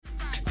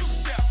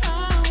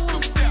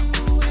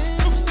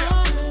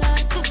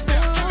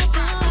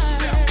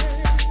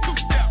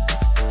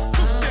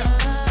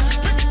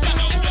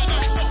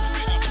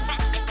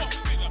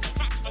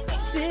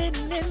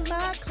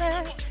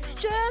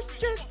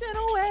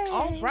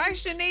All right,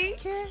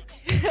 Shanique.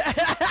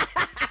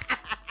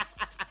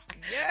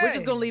 We're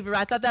just gonna leave it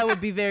right. I thought that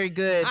would be very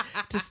good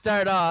to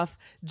start off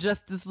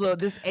just this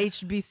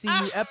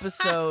HBCU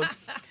episode,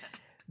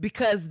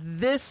 because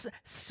this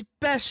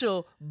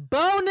special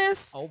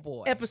bonus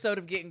episode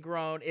of Getting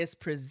Grown is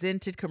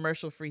presented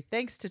commercial free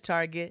thanks to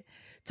Target.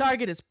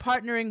 Target is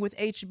partnering with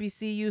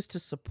HBCUs to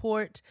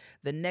support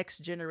the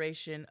next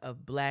generation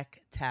of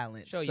Black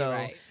talent.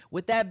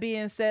 With that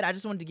being said, I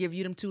just wanted to give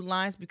you them 2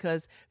 lines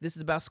because this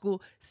is about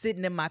school.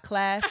 Sitting in my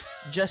class,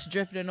 just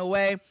drifting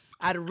away.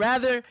 I'd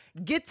rather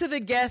get to the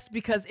guest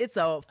because it's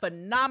a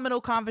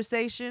phenomenal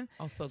conversation.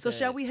 So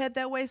shall we head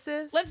that way,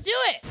 sis? Let's do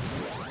it.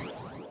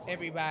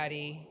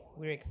 Everybody,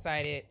 we're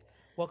excited.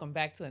 Welcome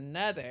back to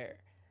another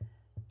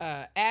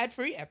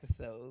ad-free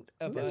episode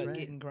of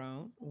Getting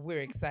Grown.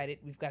 We're excited.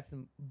 We've got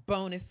some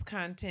bonus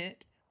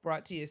content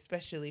brought to you,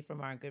 especially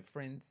from our good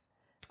friends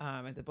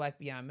at the Black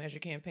Beyond Measure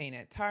campaign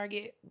at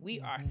Target.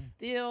 We are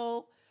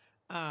still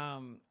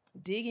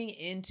digging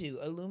into,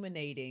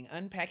 illuminating,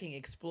 unpacking,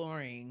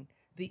 exploring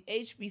the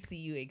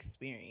HBCU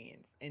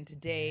experience. And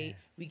today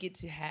we get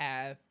to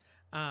have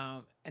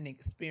an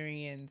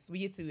experience. We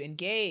get to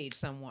engage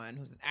someone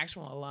who's an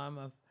actual alum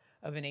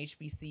of an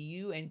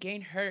HBCU and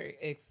gain her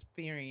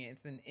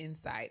experience and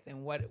insights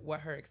and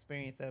what her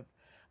experience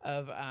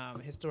of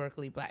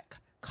historically Black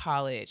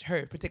college,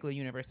 her particular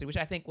university, which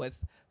I think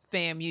was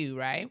FAMU,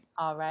 right?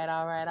 All right.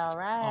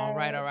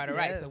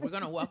 Yes. So we're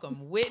going to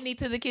welcome Whitney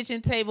to the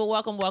kitchen table.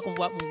 Welcome,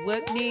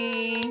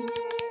 Whitney.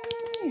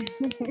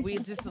 We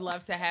just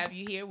love to have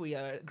you here. We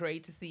are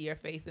great to see your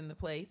face in the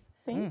place.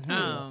 Thank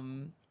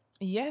you.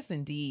 Yes,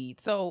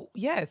 indeed. So,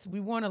 yes, we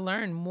want to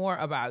learn more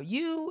about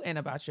you and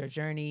about your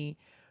journey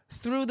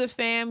through the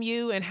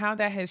FAMU and how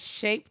that has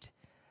shaped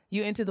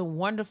you into the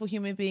wonderful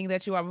human being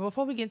that you are. But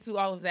before we get into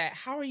all of that,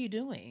 how are you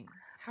doing?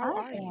 How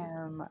are you?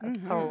 I am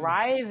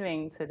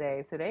thriving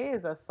today. Today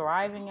is a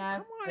thriving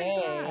ass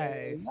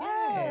day.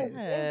 Yes, it's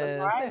a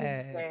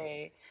thriving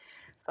day.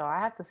 So I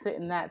have to sit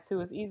in that too.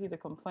 It's easy to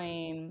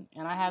complain,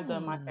 and I have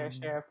done my fair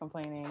share of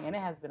complaining, and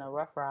it has been a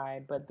rough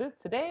ride. But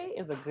today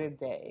is a good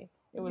day.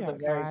 It was a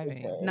very good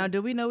day. Now,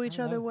 do we know each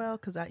other well?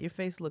 Because your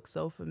face looks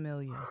so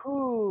familiar.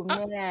 Ooh,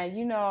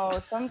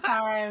 man,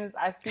 sometimes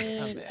I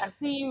see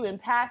you in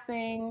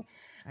passing,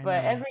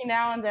 but every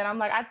now and then I'm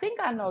like, I think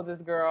I know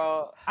this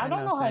girl. I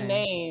don't know her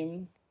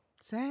name.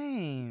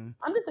 Same.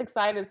 I'm just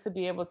excited to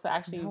be able to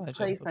actually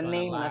place a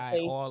name and a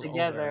face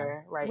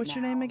together right now. What's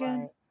your name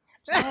again?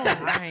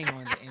 Lying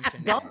on the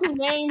internet. Don't do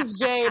names,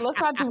 Jay. Let's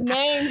not do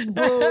names,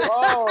 boo.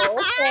 Oh,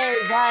 okay.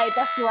 Right.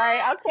 That's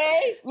right.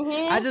 Okay.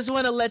 Mm-hmm. I just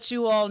want to let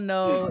you all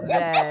know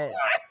that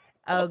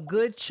a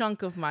good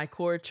chunk of my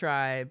core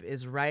tribe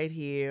is right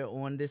here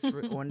on this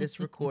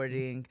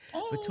recording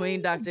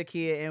between Dr.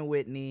 Kia and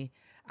Whitney.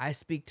 I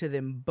speak to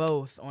them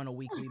both on a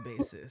weekly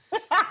basis.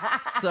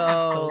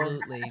 So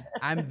absolutely.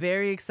 I'm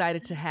very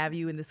excited to have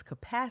you in this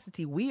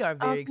capacity. We are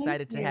very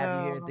excited to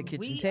have you here at the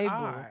kitchen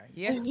table.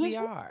 Yes, we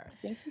are.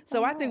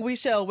 So I think we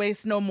shall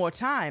waste no more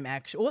time,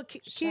 actually. Well,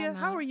 Kia,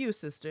 how are you,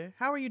 sister?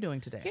 How are you doing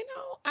today?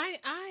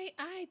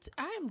 I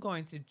am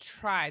going to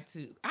try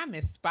to, I'm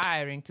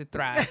aspiring to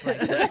thrive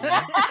right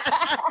now.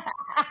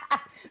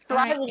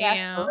 Thriving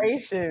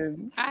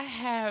aspirations. I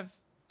have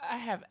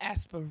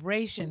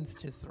aspirations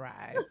to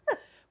thrive.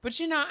 But,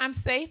 I'm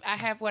safe. I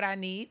have what I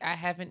need. I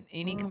haven't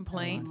any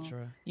complaints.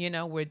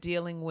 We're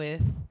dealing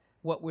with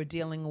what we're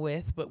dealing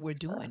with, but we're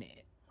doing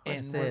it.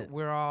 And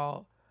we're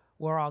all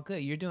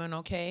good. You're doing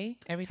okay?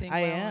 Everything I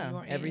am.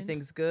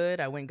 Everything's good.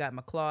 I went and got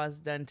my claws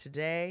done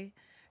today.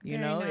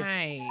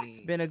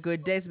 It's been a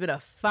good day. It's been a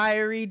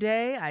fiery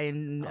day.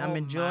 I'm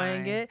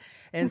enjoying it.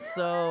 And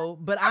so,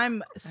 but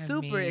I'm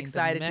super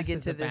excited to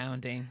get to this.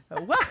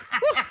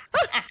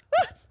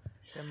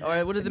 All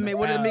right, what did the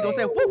Migos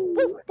say? Woo, woo,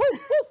 woo, woo.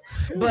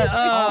 But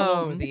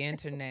all over the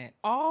internet.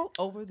 What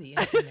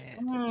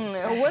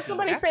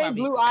somebody say?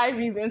 Blue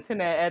Ivy's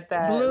internet at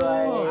that. Blue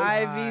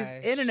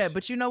Ivy's internet.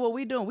 But you know what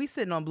we doing? We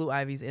sitting on Blue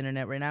Ivy's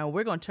internet right now.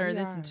 We're going to turn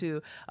this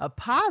into a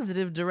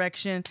positive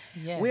direction.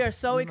 Yes, we are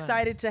so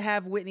excited to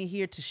have Whitney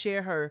here to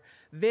share her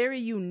very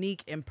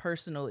unique and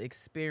personal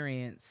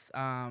experience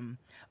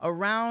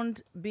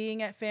around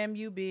being at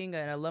FAMU, being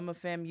an alum of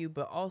FAMU,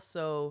 but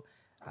also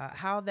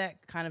how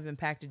that kind of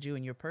impacted you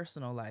in your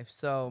personal life.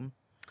 So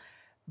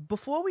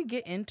before we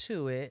get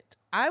into it,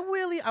 I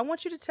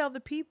want you to tell the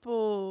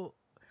people,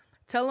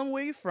 tell them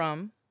where you're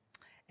from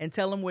and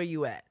tell them where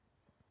you at.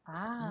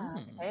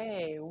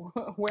 Hey,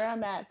 where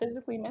I'm at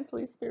physically,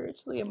 mentally,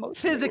 spiritually, emotionally.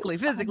 Physically,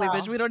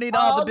 bitch. We don't need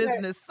all the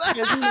business.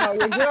 Your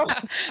girl's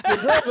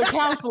a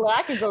counselor.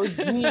 I can go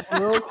deep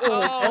real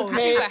quick.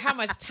 She's like, how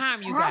much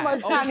time you got? How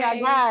much time I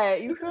got?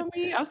 You feel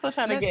me? I'm still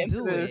trying to get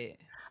into this.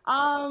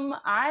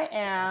 I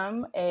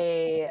am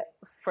a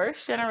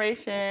first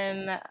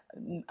generation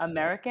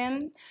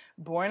American,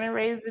 born and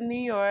raised in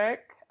New York,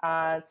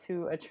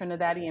 to a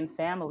Trinidadian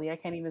family. I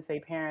can't even say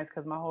parents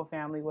because my whole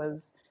family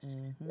was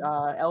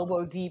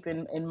elbow deep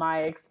in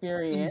my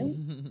experience.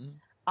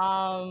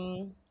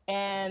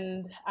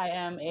 And I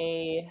am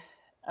a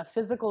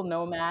physical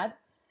nomad.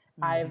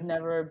 I've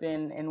never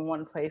been in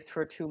one place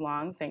for too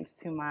long, thanks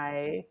to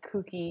my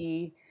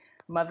kooky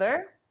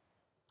mother.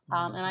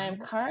 And I am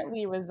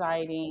currently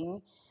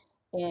residing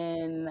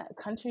in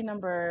country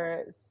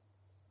number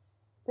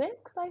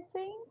 6, I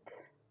think.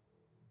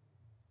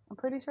 I'm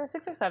pretty sure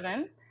 6 or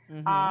 7,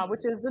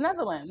 which is the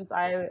Netherlands.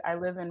 I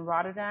live in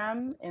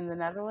Rotterdam in the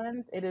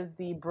Netherlands. It is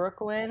the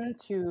Brooklyn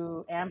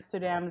to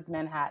Amsterdam's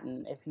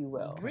Manhattan, if you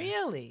will.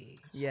 Really?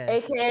 Yes.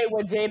 AKA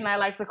what Jade and I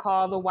like to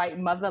call the white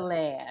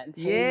motherland.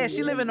 Yeah,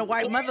 she live in the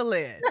white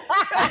motherland.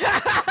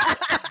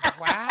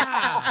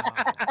 Wow.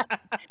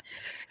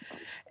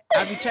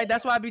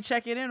 That's why I be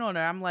checking in on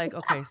her. I'm like,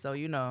 okay, so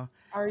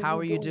how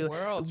are you doing?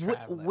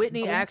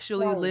 Whitney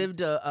actually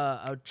lived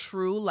a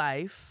true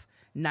life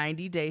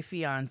 90-day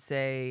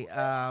fiance,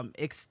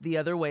 the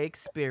other way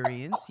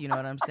experience. You know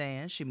what I'm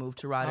saying? She moved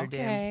to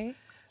Rotterdam. Okay.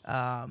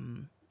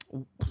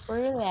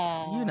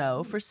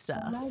 For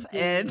stuff.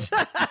 And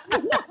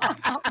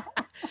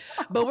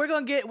but we're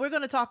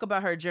gonna talk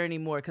about her journey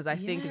more, because I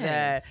think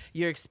that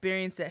your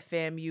experience at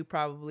FAMU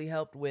probably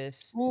helped with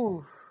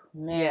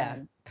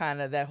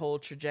kind of that whole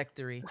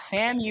trajectory.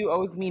 FAMU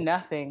owes me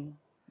nothing.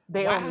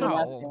 They owe me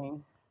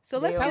nothing. So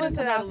let's get into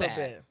that a little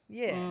bit.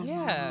 Yeah.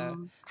 Yeah.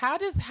 How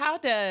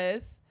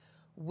does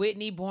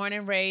Whitney, born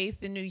and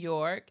raised in New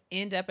York,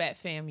 end up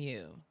at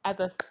FAMU? At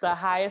the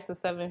highest of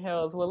 7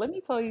 hills. Well, let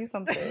me tell you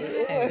something.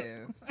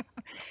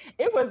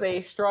 It was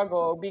a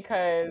struggle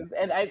because,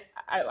 and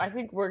I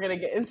think we're going to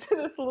get into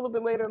this a little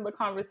bit later in the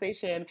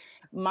conversation.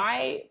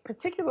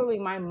 Particularly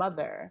my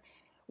mother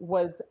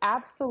was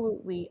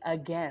absolutely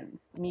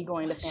against me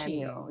going to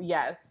FAMU.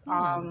 Yes.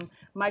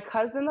 My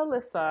cousin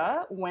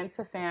Alyssa went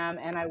to FAM,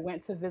 and I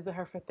went to visit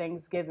her for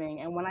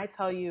Thanksgiving. And when I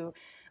tell you,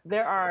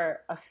 there are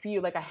a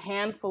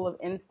handful of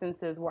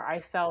instances where I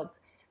felt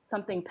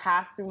something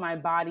pass through my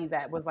body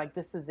that was like,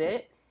 this is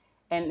it.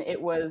 And it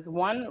was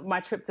my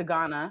trip to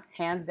Ghana,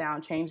 hands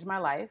down, changed my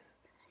life.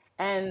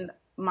 And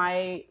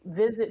my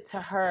visit to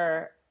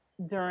her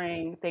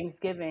during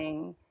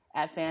Thanksgiving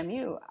at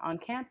FAMU on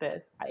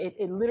campus,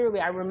 it literally,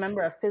 I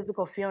remember a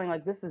physical feeling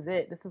like, this is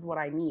it. This is what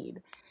I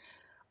need.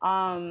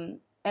 And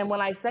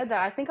when I said that,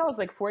 I think I was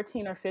like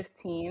 14 or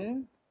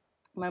 15.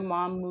 My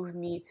mom moved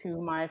me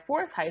to my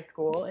 4th high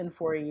school in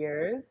 4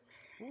 years,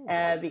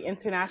 the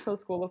International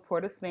School of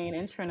Port of Spain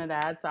in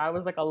Trinidad. So I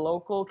was like a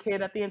local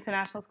kid at the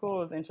international school. It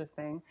was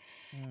interesting.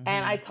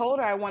 And I told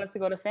her I wanted to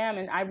go to FAM.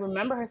 And I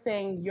remember her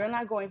saying, you're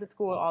not going to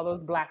school with all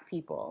those Black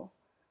people.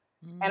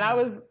 And I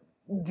was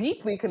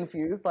deeply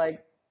confused.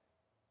 Like,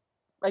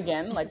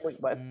 again, like, wait,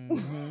 what?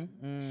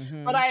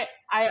 But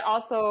I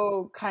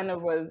also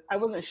I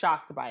wasn't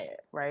shocked by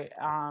it, right?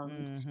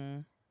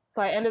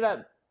 So I ended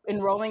up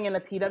enrolling in a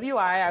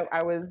PWI.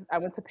 I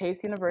went to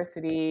Pace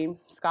University,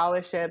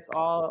 scholarships,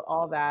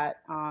 all that,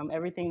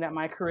 everything that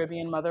my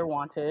Caribbean mother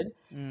wanted,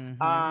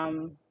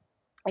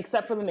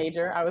 except for the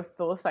major. I was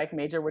still a psych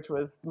major, which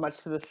was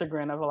much to the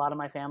chagrin of a lot of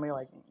my family,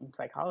 like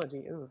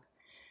psychology. Ooh.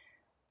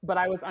 But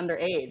I was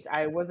underage.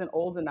 I wasn't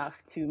old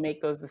enough to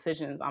make those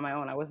decisions on my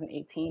own. I wasn't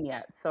 18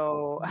 yet,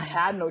 so I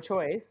had no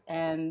choice.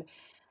 And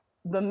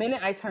the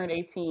minute I turned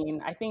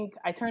 18, I think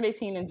I turned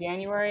 18 in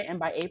January, and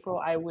by April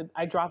I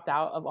dropped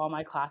out of all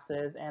my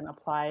classes and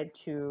applied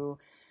to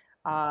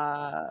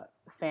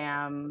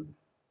FAM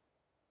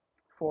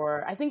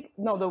for,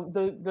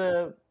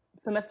 the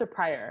semester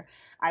prior.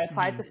 I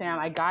applied to FAM,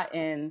 I got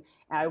in,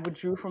 and I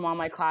withdrew from all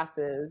my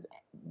classes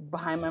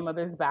behind my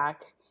mother's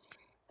back,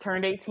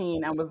 turned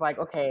 18, and was like,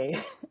 okay,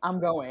 I'm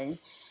going.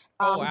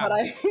 But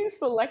I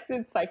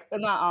selected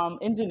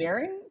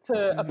engineering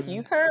to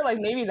appease her. Like,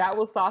 maybe that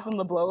will soften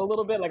the blow a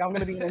little bit. Like, I'm going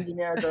to be an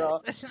engineer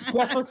girl.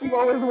 Just what she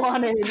always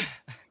wanted.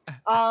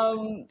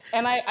 And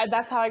I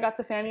that's how I got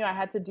to FAMU. I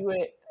had to do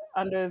it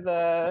under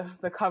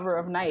the cover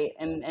of night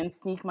and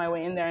sneak my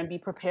way in there and be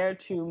prepared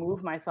to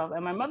move myself.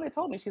 And my mother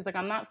told me, she's like,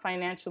 I'm not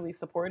financially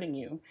supporting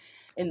you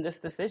in this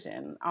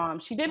decision.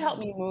 She did help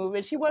me move,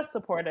 and she was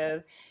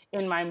supportive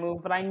in my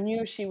move, but I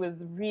knew she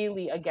was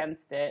really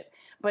against it.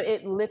 But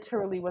it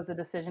literally was a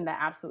decision that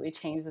absolutely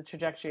changed the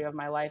trajectory of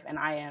my life, and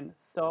I am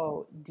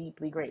so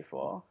deeply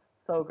grateful.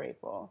 So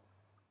grateful.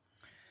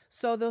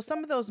 So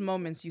some of those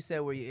moments you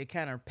said where it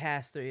kind of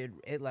passed through,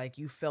 it like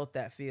you felt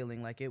that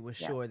feeling, like it was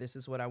sure this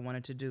is what I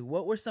wanted to do.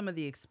 What were some of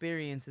the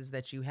experiences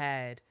that you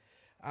had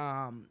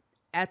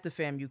at the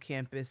FAMU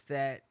campus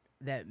that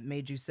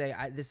made you say,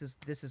 this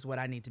is what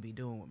I need to be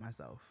doing with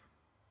myself?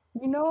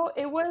 You know,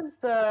 it was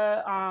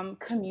the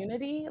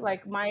community.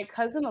 Like, my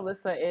cousin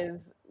Alyssa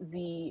is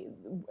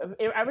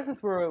ever since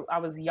I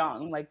was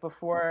young, like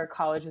before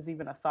college was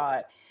even a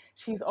thought,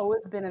 she's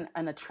always been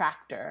an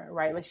attractor,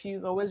 right? Like,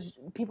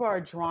 people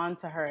are drawn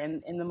to her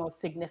in the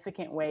most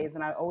significant ways.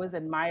 And I always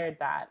admired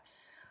that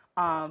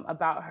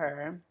about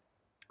her.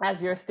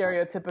 As your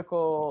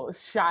stereotypical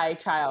shy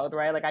child,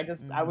 right? Like,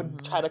 I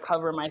would try to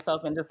cover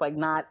myself and just like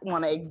not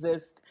want to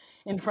exist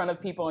in front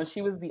of people. And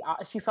she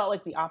felt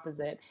like the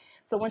opposite.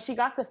 So when she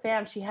got to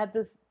FAM, she had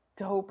this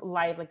dope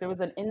life. Like, there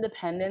was an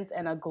independence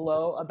and a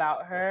glow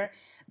about her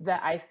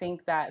that I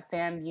think that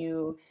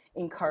FAMU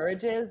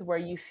encourages, where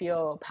you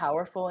feel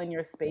powerful in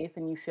your space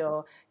and you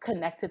feel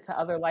connected to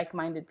other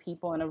like-minded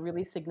people in a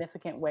really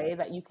significant way,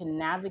 that you can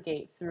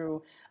navigate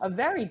through a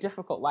very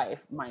difficult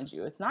life, mind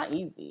you. It's not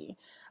easy,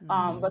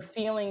 but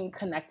feeling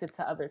connected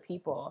to other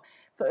people.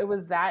 So it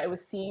was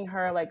seeing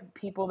her, like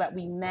people that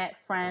we met,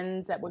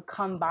 friends that would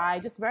come by,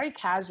 just very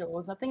casual. It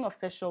was nothing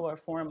official or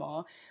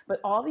formal, but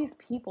all these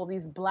people,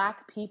 these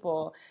Black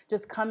people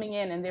just coming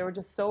in, and they were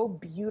just so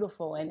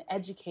beautiful and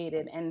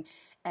educated and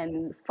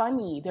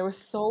funny. They were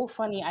so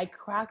funny. I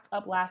cracked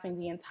up laughing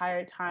the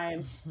entire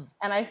time.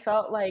 And I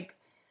felt like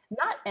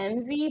not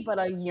envy, but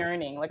a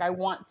yearning. Like I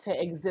want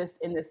to exist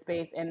in this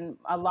space. And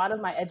a lot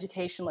of my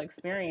educational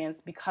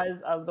experience,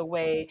 because of the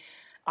way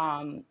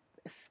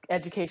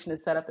education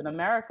is set up in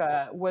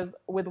America, was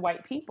with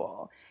white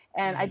people.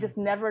 And I just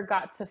never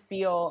got to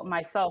feel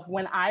myself.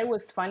 When I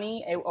was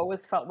funny, it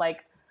always felt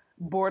like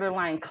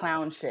borderline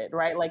clown shit,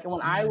 right? Like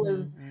when I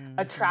was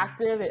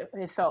attractive,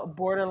 it felt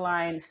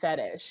borderline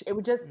fetish. It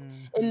would just,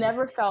 it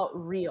never felt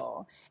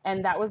real.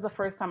 And that was the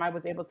first time I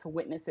was able to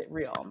witness it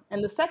real.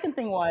 And the second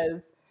thing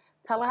was,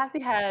 Tallahassee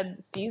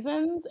had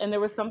seasons, and there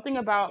was something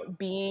about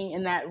being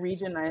in that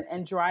region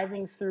and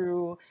driving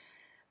through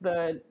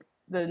the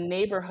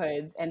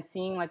neighborhoods and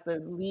seeing like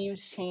the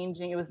leaves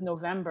changing. It was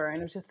November,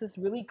 and it was just this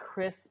really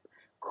crisp,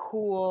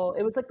 cool,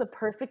 it was like the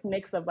perfect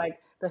mix of like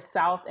the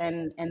South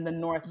and the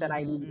North that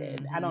I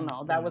needed. I don't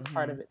know, that was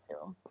part of it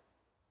too.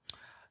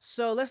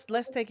 So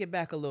let's take it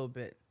back a little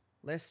bit.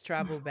 Let's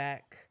travel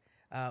back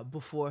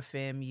before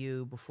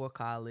FAMU, before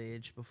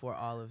college, before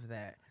all of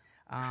that.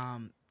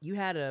 You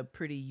had a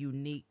pretty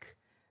unique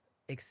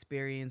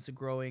experience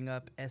growing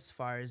up as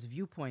far as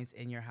viewpoints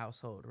in your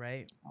household,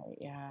 right?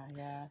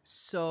 Yeah.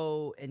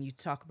 So, and you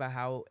talk about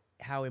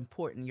how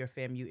important your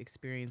FAMU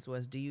experience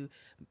was. Do you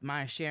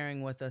mind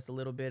sharing with us a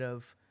little bit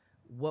of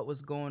what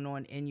was going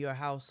on in your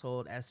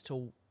household as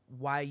to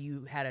why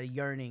you had a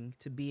yearning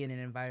to be in an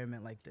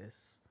environment like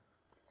this?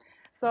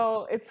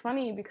 So it's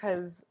funny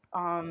because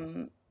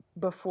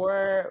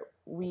before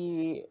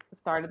we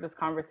started this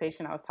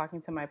conversation, I was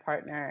talking to my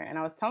partner, and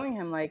I was telling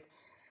him, like,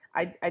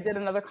 I did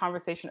another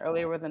conversation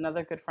earlier with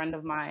another good friend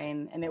of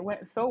mine, and it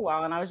went so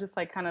well. And I was just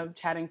like kind of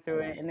chatting through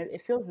it, and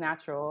it feels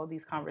natural,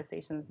 these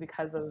conversations,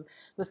 because of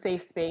the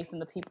safe space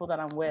and the people that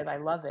I'm with. I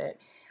love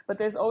it. But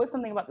there's always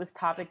something about this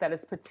topic that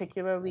is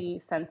particularly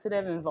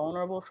sensitive and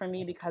vulnerable for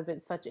me, because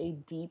it's such a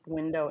deep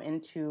window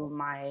into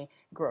my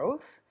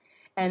growth.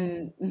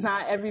 And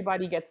not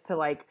everybody gets to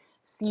like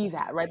see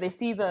that, right? They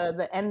see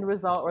the end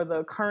result, or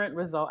the current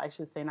result, I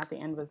should say, not the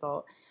end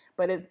result.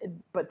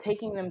 But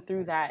taking them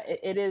through that,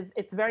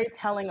 it's very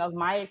telling of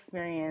my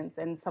experience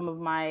and some of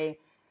my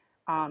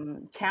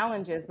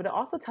challenges, but it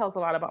also tells a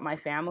lot about my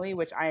family,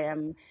 which I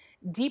am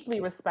deeply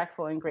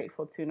respectful and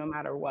grateful to, no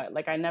matter what.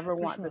 Like I never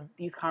want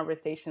these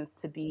conversations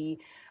to be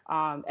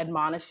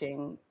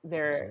admonishing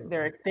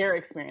their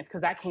experience,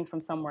 because that came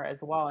from somewhere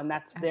as well, and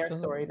that's their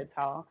story to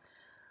tell.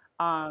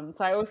 So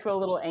I always feel a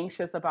little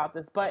anxious about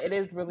this, but it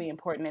is really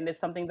important, and it's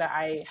something that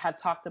I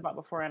have talked about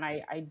before, and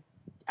I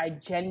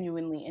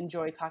genuinely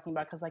enjoy talking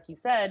about, because like you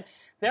said,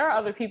 there are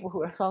other people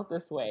who have felt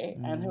this way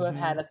and who have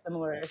had a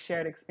similar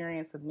shared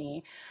experience with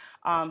me.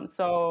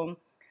 So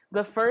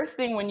the first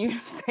thing when you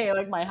say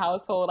like my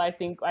household, I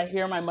think I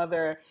hear my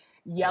mother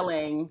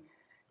yelling,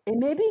 "It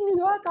may be New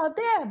York out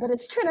there, but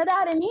it's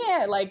Trinidad in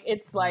here." Like,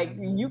 it's like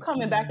you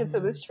coming back into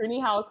this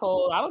Trini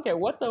household. I don't care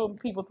what the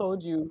people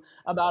told you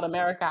about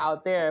America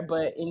out there,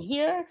 but in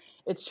here,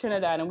 it's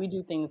Trinidad, and we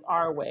do things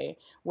our way.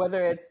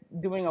 Whether it's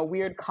doing a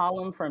weird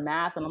column for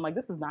math, and I'm like,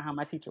 this is not how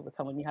my teacher was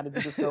telling me how to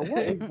do this. Girl,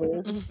 what is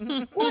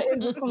this? What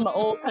is this from the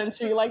old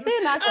country? Like,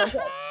 they're not going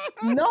to,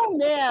 no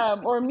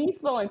ma'am, or me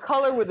spelling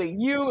color with a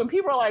U, and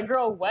people are like,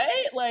 girl,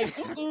 wait, like,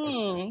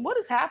 what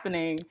is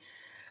happening?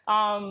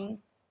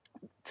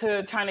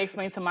 To trying to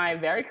explain to my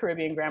very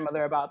Caribbean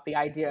grandmother about the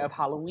idea of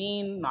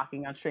Halloween,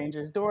 knocking on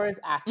strangers' doors,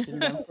 asking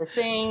them for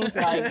things,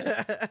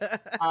 like,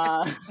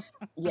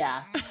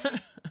 yeah.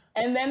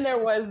 And then there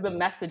was the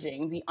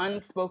messaging, the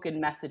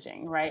unspoken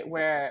messaging, right?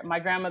 Where my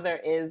grandmother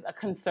is a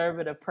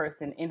conservative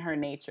person in her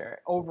nature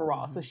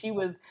overall. So she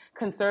was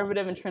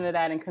conservative in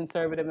Trinidad and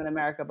conservative in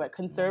America, but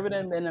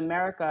conservative in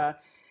America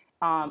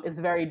is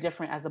very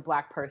different as a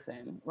Black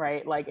person,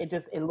 right? Like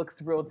it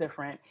looks real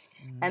different.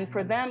 And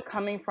for them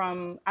coming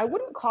from, I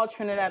wouldn't call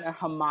Trinidad a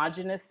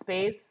homogenous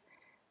space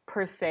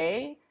per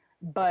se,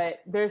 but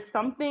there's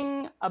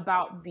something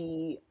about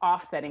the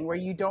offsetting where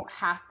you don't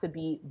have to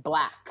be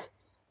Black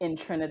in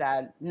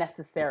Trinidad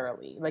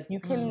necessarily. Like you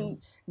can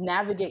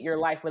navigate your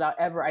life without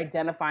ever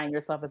identifying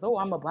yourself as, oh,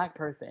 I'm a Black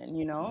person,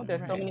 you know?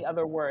 There's so many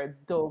other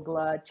words,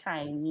 Dogla,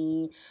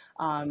 Chinese,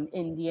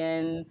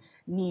 Indian,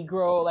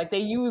 Negro. Like they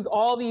use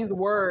all these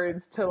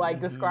words to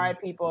like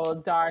describe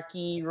people,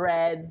 darky,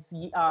 reds,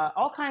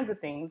 all kinds of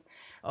things.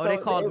 Oh, so they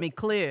called me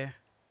Clear.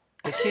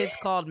 The kids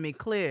called me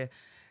Clear.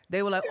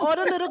 They were like, oh,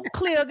 the little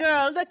Clear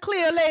girl, the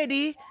Clear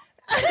lady.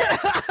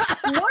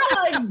 More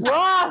like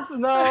broth,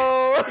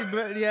 though.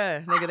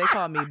 Yeah, nigga, they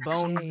called me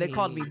bone. They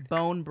called me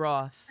bone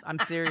broth. I'm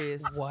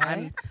serious. What?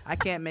 I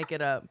can't make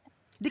it up.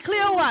 The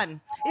clear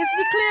one. It's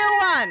the clear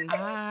one.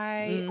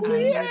 I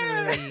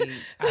literally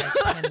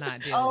cannot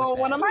deal with that.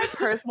 One of my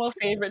personal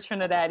favorite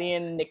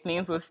Trinidadian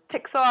nicknames was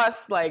Tick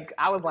Sauce. Like,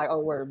 I was like, oh,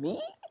 word,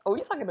 me? Oh,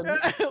 you talking to me?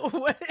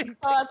 What is Tick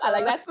Sauce? I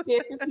like that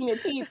space between your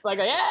teeth. Like,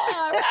 yeah,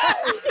 right.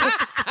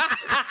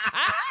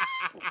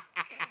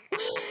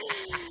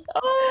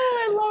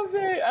 Oh, I love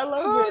it.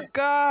 Oh,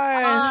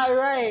 God.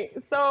 Right.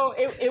 So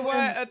it was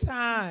what a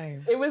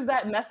time. It was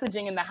that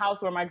messaging in the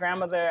house where my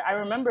grandmother, I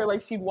remember,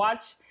 like, she'd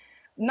watch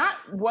not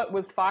what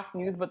was Fox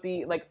News, but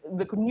the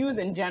news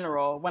in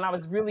general when I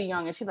was really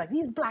young, and she'd like,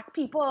 these black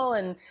people,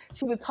 and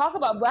she would talk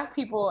about black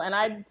people, and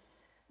I'd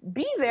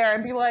be there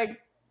and be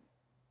like,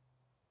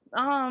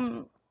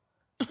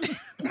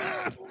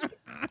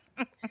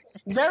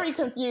 very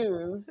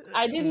confused.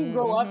 I didn't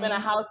grow up in a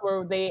house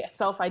where they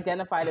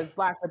self-identified as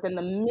black, but then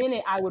the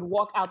minute I would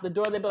walk out the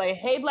door, they'd be like,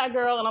 hey, black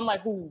girl, and I'm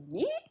like, who,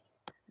 me?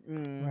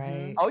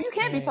 Right. Oh, you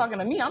can't be talking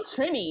to me. I'm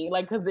Trini.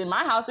 Like, because in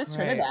my house, it's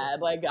Trinidad.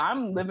 Like,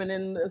 I'm living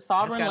in a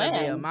sovereign land.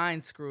 That's gotta be a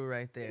mind screw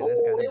right there.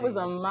 It was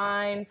a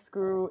mind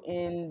screw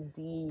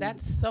indeed.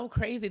 That's so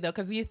crazy, though,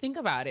 because when you think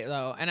about it,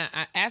 though, and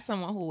I as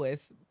someone who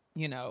is,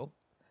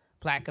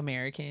 Black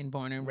American,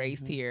 born and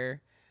raised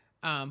here,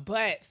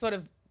 but sort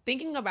of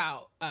thinking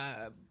about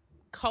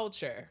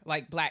culture,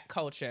 like Black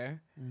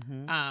culture,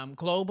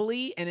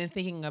 globally, and then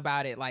thinking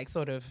about it like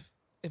sort of,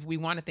 if we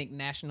want to think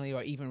nationally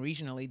or even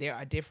regionally, there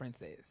are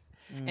differences.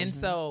 And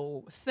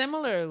so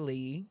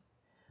similarly,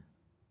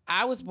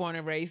 I was born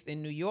and raised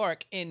in New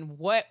York in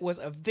what was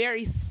a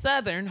very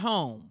Southern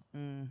home.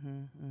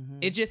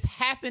 It just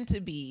happened to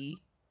be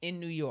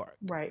in New York.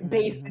 Right.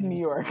 Based in New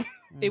York.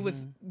 It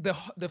was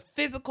the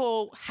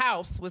physical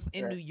house was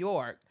in New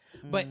York,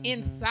 but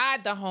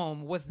inside the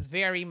home was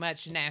very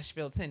much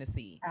Nashville,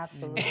 Tennessee.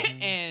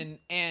 Absolutely.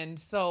 And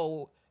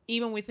so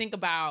even when we think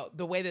about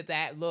the way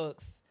that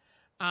looks,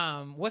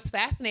 what's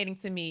fascinating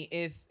to me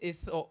is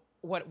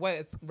what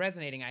is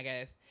resonating, I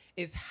guess,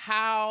 is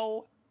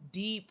how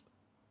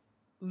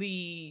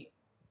deeply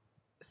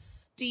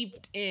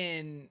steeped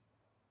in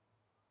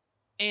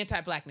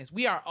anti-Blackness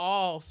we are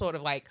all, sort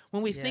of like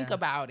when we think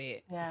about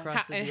it,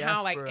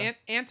 how like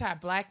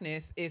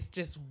anti-Blackness is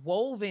just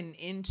woven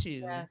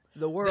into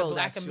the world, the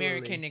Black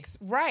American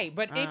right,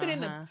 but even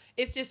in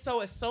it's just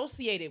so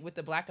associated with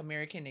the Black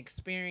American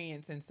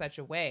experience in such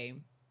a way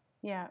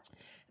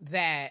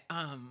that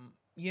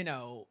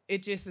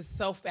it just is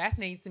so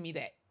fascinating to me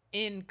that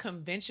in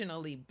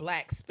conventionally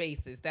Black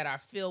spaces that are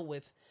filled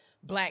with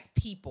Black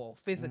people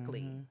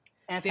physically,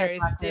 there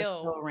is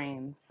still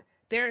reigns.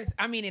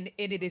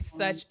 It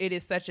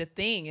is such a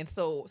thing. And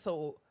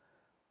so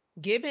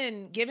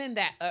given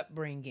that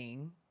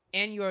upbringing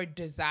and your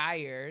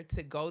desire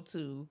to go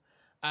to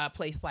a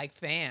place like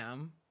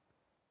FAM,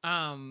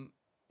 help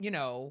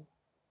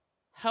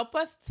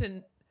us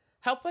to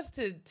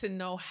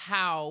know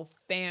how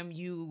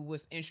FAMU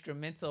was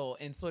instrumental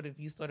in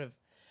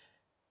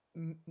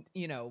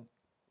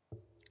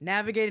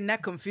navigating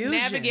that confusion,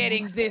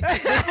 navigating this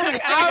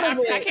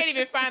I can't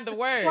even find the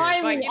word.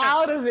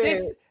 Out of it.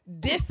 This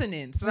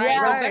dissonance, right?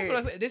 Yeah.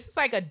 That's what this is,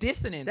 like a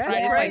dissonance, that's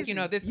right? crazy. It's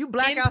like, this you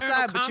Black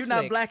outside, but you're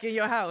not Black in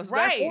your house,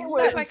 right?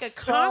 It's like a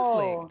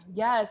conflict.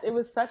 Yes, it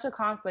was such a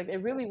conflict. It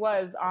really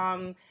was.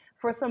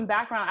 For some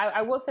background,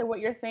 I will say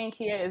what you're saying,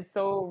 Kia, is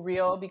so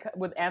real because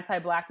with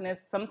anti-Blackness.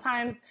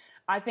 Sometimes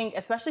I think,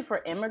 especially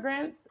for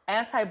immigrants,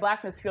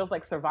 anti-Blackness feels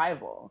like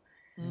survival.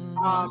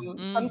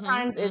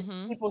 Sometimes it's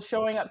people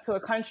showing up to a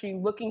country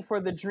looking for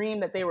the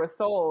dream that they were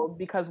sold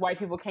because white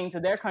people came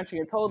to their country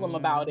and told them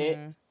about it.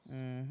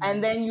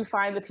 And then you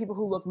find the people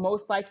who look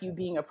most like you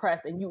being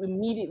oppressed, and you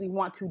immediately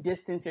want to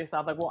distance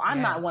yourself. Like, well,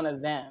 I'm not one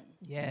of them.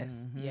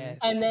 Yes.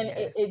 And then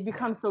it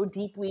becomes so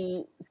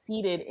deeply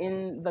seated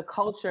in the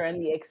culture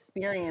and the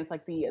experience,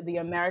 like the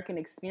American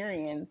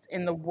experience,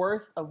 in the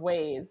worst of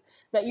ways,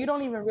 that you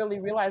don't even really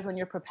realize when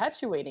you're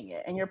perpetuating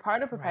it, and you're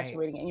part of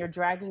perpetuating it, and you're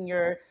dragging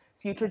your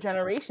future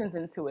generations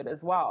into it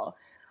as well.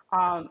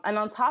 And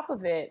on top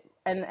of it,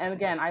 and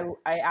again,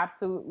 I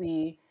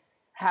absolutely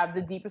have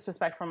the deepest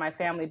respect for my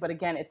family, but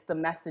again, it's the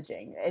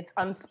messaging. It's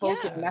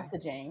unspoken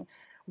messaging,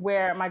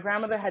 where my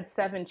grandmother had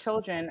 7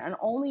 children and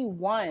only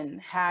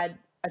one had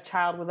a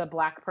child with a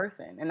Black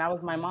person, and that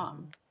was my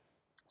mom.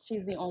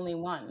 She's the only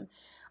one.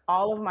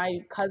 All of my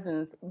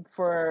cousins,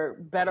 for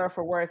better or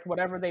for worse,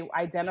 whatever they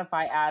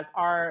identify as,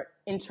 are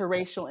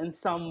interracial in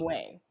some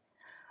way.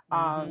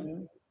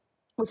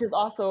 Which is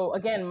also,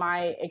 again,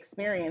 my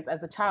experience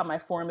as a child. My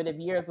formative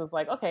years was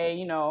like,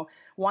 okay,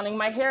 wanting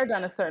my hair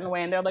done a certain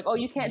way. And they're like, oh,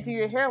 you can't do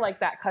your hair like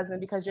that, cousin,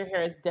 because your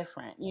hair is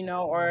different,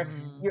 or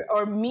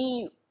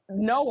me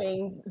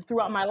knowing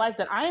throughout my life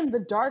that I'm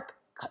the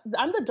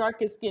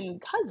darkest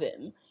skinned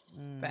cousin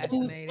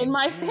in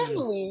my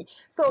family.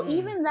 So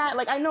even that,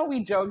 like, I know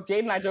we joke,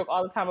 Jade and I joke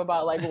all the time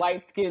about like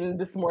light skin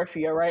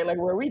dysmorphia, right? Like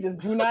where we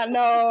just do not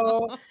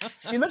know.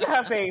 Look at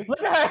her face.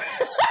 Look at her.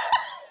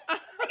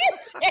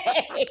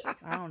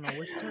 I don't know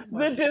what you're talking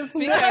about.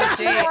 Because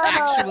Jade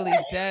actually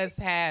does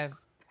have.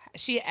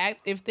 She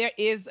asks if there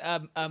is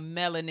a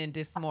melanin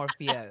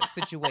dysmorphia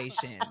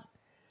situation.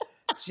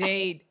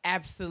 Jade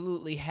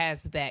absolutely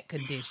has that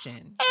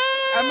condition.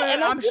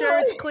 I'm sure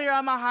it's clear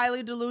I'm a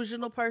highly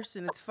delusional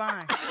person. It's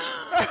fine.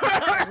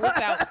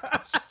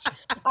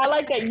 I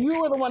like that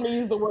you were the one to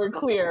use the word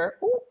clear.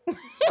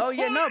 Oh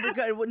yeah, no,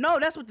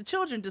 that's what the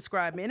children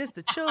describe me, and it's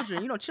the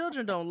children.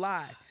 Children don't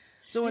lie.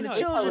 So when the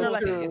children are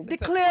like, the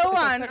clear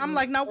one, I'm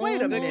like, now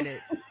wait a minute.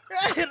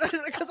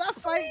 Because I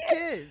fight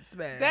kids,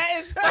 man.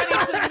 That is funny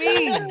to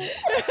me.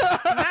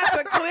 Not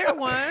the clear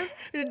one.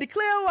 The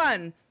clear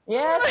one.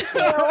 Yeah, the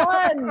clear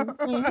one.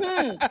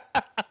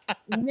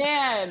 Mm-hmm.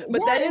 Man.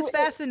 But that is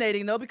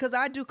fascinating, though, because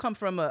I do come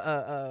from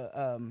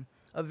a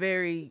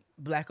very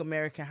Black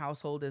American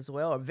household as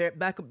well, or very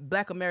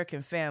Black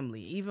American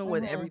family. Even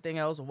with everything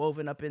else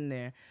woven up in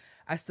there,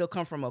 I still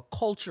come from a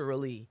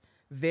culturally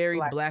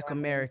very Black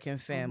American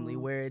family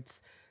where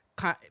it's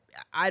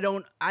I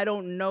don't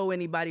know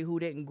anybody who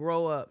didn't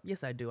grow up.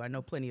 Yes, I do. I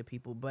know plenty of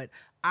people, but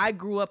I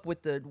grew up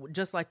with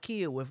just like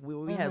Kia,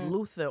 we had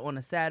Luther on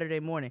a Saturday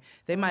morning.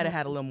 They might have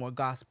had a little more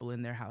gospel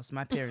in their house.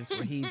 My parents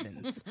were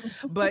heathens,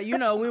 but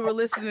we were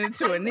listening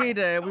to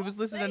Anita, and we was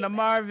listening to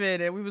Marvin,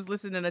 and we was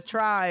listening to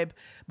Tribe,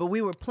 but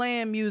we were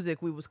playing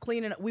music. We was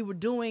cleaning up. We were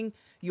doing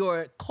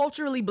your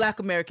culturally Black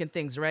American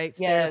things, right?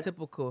 Yes.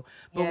 Stereotypical.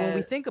 But when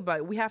we think about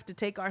it, we have to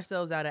take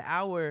ourselves out of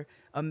our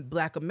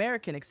Black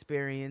American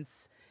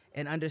experience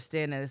and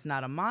understand that it's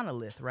not a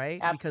monolith, right?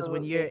 Absolutely. Because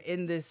when you're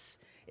in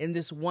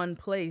this one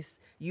place,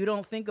 you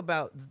don't think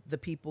about the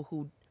people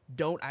who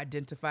don't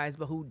identify as,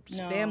 but whose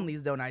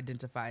families don't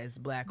identify as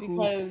Black,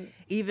 who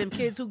even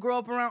kids who grow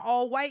up around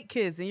all white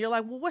kids, and you're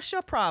like, well, what's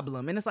your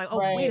problem? And it's like,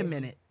 oh, wait a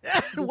minute.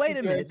 Wait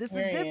a minute. This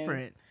is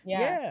different.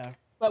 Yeah.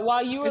 But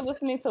while you were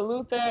listening to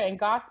Luther and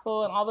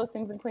gospel and all those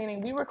things and cleaning,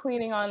 we were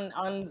cleaning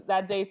on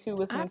that day too,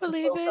 listening to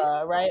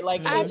soca, right?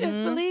 Like I just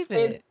believe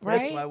it.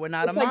 Right? That's why we're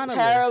not a monolith. Like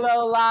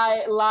parallel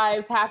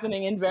lives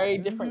happening in very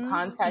different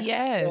contexts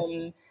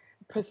and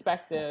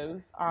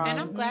perspectives. And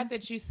I'm glad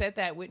that you said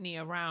that, Whitney,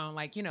 around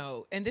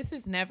and this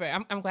is never.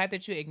 I'm glad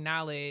that you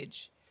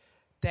acknowledge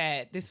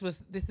that this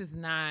is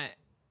not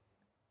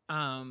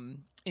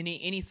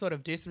any sort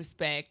of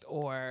disrespect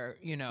or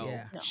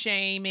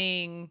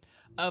shaming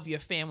of your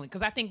family,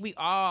 because I think we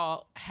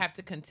all have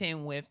to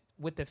contend with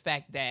the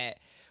fact that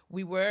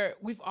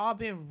we've all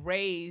been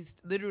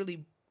raised,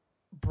 literally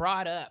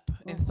brought up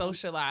and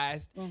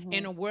socialized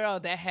in a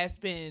world that has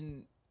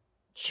been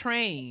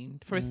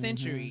trained for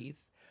centuries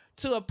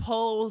to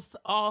oppose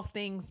all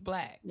things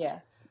Black.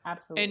 Yes,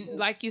 absolutely. And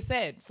like you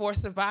said, for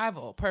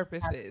survival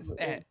purposes.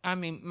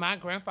 My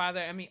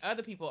grandfather,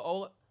 other people,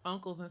 old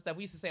uncles and stuff,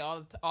 we used to say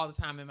all the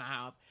time in my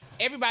house,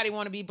 everybody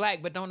want to be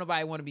Black, but don't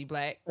nobody want to be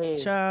Black.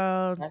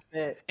 Child. That's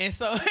it. And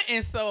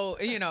so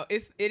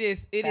it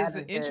is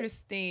an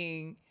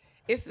interesting.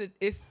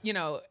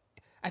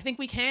 I think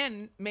we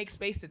can make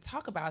space to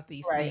talk about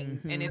these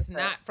things, and it's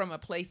not from a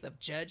place of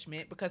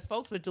judgment, because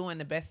folks were doing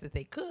the best that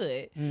they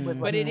could.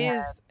 But it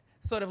is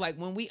sort of like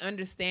when we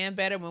understand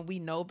better, when we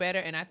know better,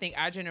 and I think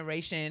our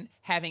generation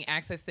having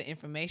access to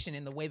information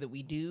in the way that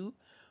we do,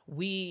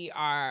 we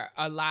are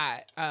a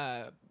lot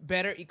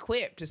better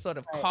equipped to sort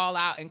of call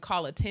out and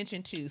call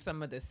attention to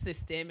some of the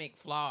systemic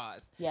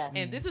flaws. Yes.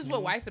 And this is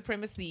what white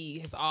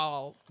supremacy is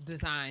all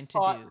designed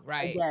to do,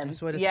 right?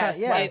 That's what it's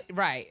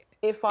right.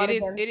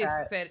 It is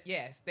set.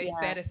 Yes, they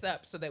set us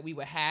up so that we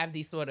would have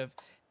these sort of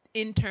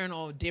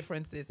internal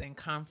differences and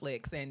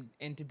conflicts, and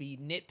to be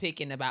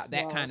nitpicking about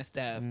that kind of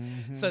stuff,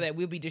 so that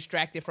we'll be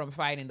distracted from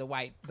fighting the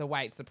white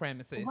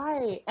supremacists.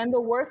 Right. And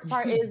the worst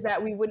part is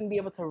that we wouldn't be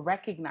able to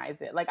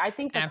recognize it. Like, I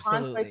think the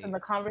conflicts and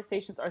the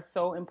conversations are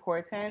so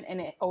important,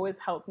 and it always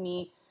helped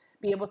me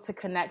be able to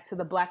connect to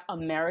the Black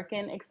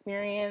American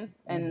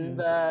experience and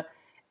the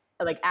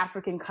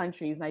African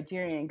countries,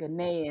 Nigerian,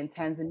 Ghanaian,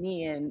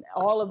 Tanzanian,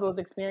 all of those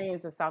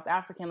experiences, South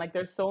African. Like,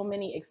 there's so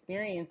many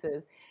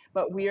experiences,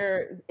 but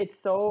it's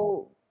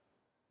so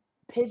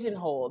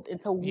pigeonholed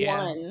into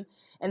one,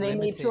 and they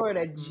made sure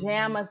to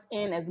jam us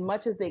in as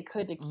much as they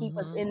could to keep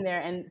us in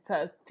there, and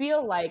to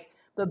feel like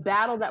the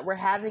battle that we're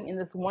having in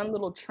this one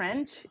little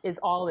trench is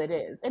all it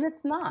is. And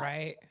it's not.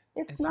 Right.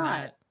 It's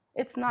not.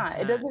 It's not.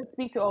 It doesn't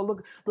speak to,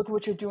 look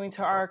what you're doing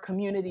to our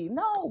community.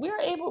 No, we're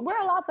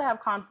allowed to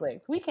have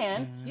conflict. We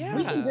can.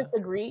 We can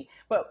disagree,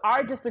 but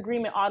our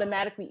disagreement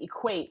automatically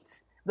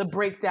equates the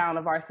breakdown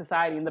of our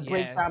society and the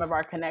breakdown of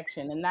our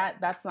connection. And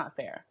that's not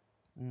fair.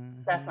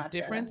 That's not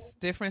fair.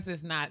 Difference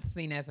is not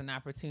seen as an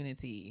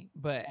opportunity,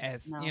 but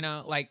as,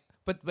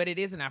 but it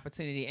is an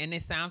opportunity. And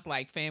it sounds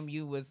like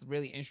FAMU was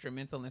really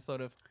instrumental in sort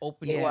of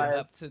opening it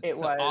up to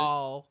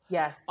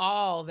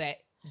all that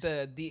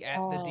the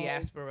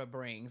diaspora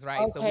brings,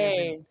 right?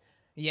 Okay.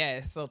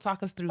 So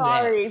talk us through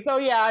that. Sorry. So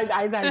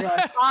I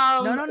digress.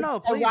 No,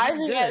 please.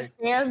 Arriving at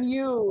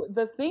FAMU,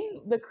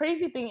 the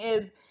crazy thing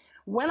is,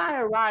 when I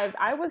arrived,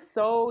 I was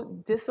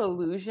so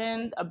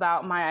disillusioned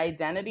about my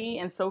identity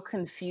and so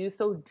confused,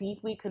 so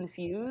deeply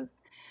confused,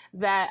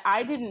 that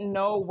I didn't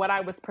know what I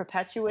was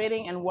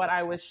perpetuating and what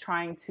I was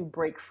trying to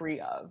break free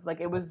of. Like,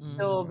 it was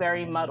still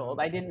very muddled.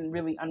 I didn't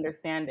really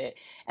understand it.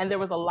 And there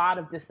was a lot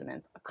of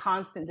dissonance, a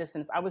constant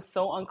dissonance. I was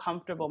so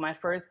uncomfortable my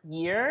first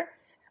year.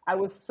 I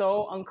was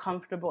so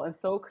uncomfortable and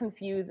so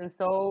confused and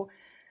so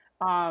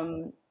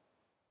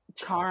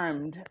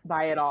charmed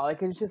by it all.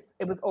 Like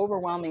it was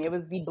overwhelming. It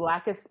was the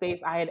blackest space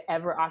I had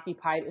ever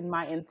occupied in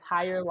my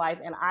entire life.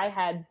 And I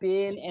had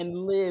been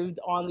and lived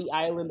on the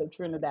island of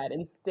Trinidad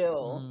and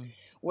still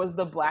was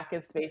the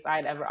blackest space I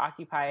had ever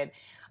occupied.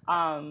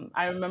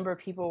 I remember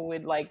people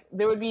would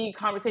there would be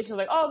conversations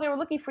like, oh, they were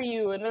looking for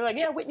you. And they're like,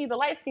 yeah, Whitney, the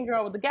light-skinned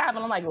girl with the gab.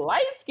 And I'm like,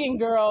 light-skinned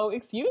girl,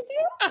 excuse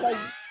you? Like,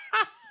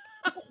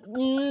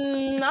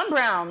 I'm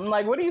brown.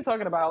 Like, what are you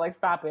talking about? Like,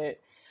 stop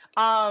it.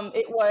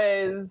 It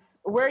was,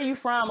 where are you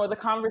from? Or the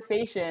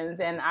conversations.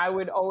 And I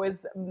would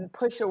always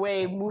push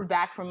away, move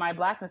back from my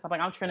blackness. I'm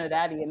like, I'm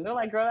Trinidadian. And they're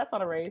like, girl, that's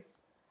not a race.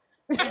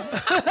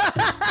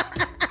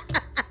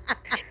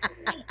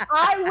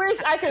 I wish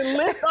I could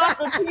list off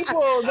the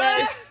people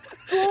that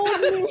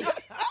schooled me.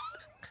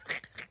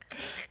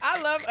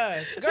 I love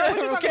us. Girl,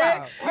 what you talking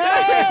about?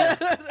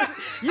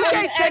 You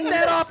can't check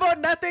that off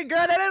on nothing,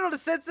 girl. That ain't on the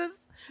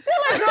census. Girl,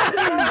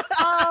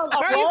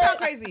 you sound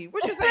crazy.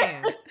 What you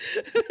saying?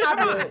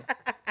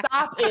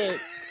 Stop it.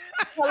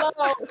 Hello,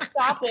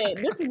 stop it.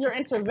 This is your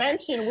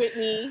intervention,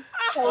 Whitney.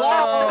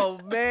 Hello. Oh,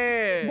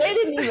 man. They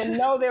didn't even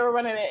know they were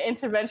running an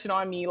intervention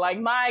on me. Like,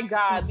 my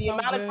God, the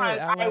amount of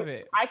times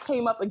I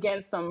came up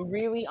against some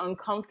really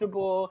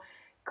uncomfortable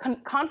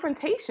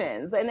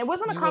confrontations, and it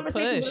wasn't a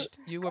conversation.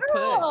 You were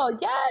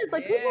pushed. Yes,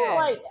 like people were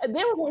like,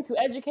 they were going to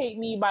educate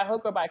me by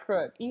hook or by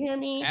crook. You hear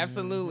me?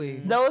 Absolutely.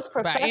 Those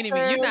professors. By any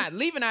means, you're not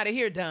leaving out of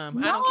here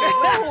dumb. I don't care.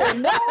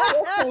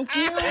 Thank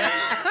you.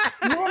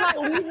 You're not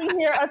leaving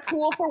here a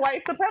tool for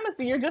white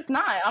supremacy. You're just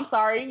not. I'm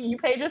sorry. You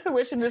paid your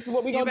tuition. This is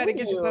what we gonna do. You better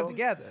get yourself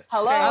together.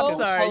 Hello. I'm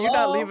sorry. Hello? You're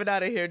not leaving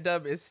out of here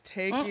dumb. It's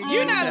taking.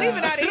 You're not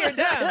leaving out of here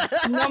dumb.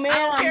 No, man. I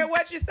don't care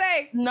what you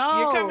say. No.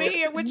 You're coming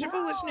here with your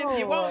foolishness.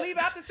 You won't leave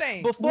out the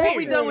same. Before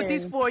we done with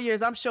these 4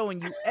 years, I'm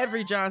showing you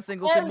every John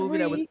Singleton movie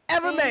that was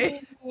ever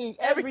made.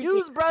 Every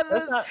Hughes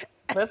Brothers.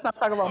 Let's not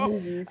talk about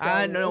movies.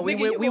 I know we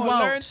won't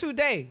learn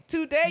today.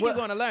 Today you're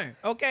gonna learn.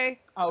 Okay.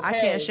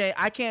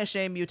 I can't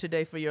shame you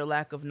today for your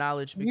lack of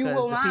knowledge,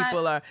 because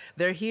people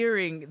they're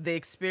hearing the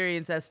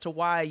experience as to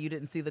why you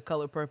didn't see The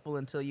Color Purple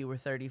until you were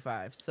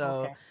 35. So.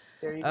 Okay.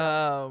 There you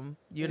go.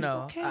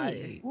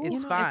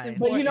 It's fine.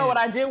 But you know what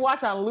I did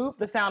watch on loop?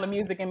 The Sound of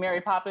Music and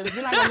Mary Poppins.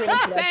 You're not gonna get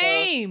into that.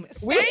 Same.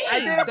 I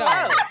did as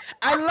well.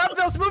 I love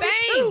those movies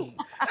too.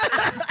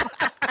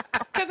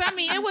 Because I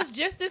mean, it was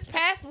just this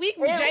past week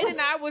when Jade and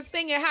I was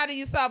singing "How Do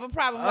You Solve a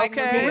Problem?" Like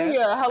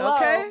Maria. Hello.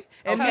 Okay.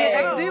 And me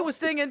and XD was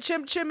singing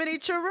 "Chim Chimney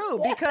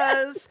Chiru"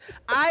 because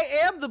I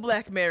am the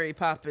Black Mary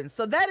Poppins.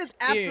 So that is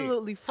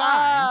absolutely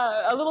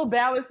fine. A little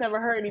balance never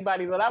hurt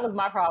anybody, but that was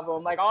my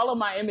problem. Like, all of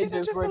my images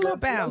were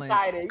just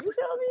one-sided. You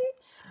feel me?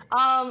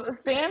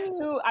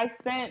 FAMU,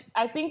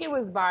 I think it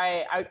was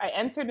I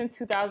entered in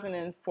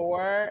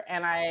 2004,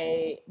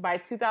 and by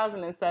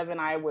 2007,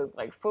 I was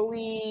like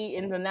fully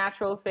in the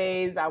natural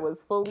phase. I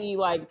was fully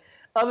like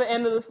other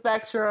end of the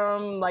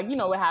spectrum. Like, you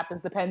know what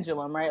happens, the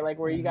pendulum, right? Like,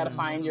 where you got to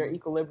find your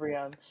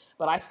equilibrium.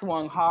 But I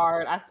swung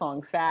hard. I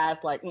swung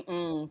fast. Like,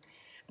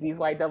 these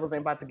white devils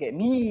ain't about to get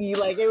me.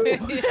 Like,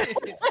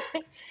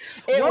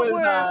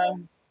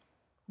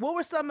 what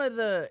were some of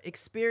the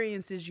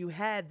experiences you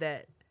had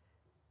that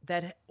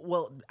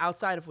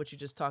outside of what you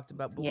just talked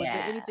about, but was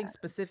there anything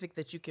specific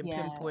that you can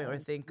pinpoint or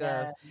think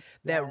of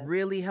that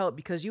really helped?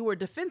 Because you were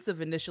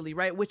defensive initially,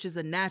 right? Which is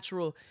a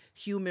natural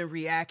human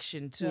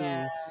reaction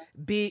to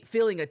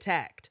feeling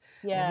attacked.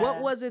 Yeah.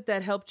 What was it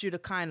that helped you to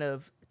kind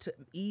of to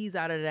ease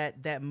out of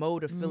that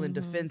mode of feeling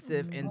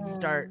defensive and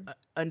start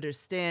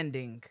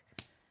understanding?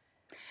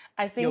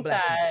 I think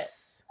that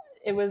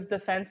it was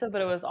defensive, but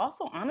it was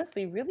also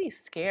honestly really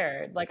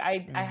scared. Like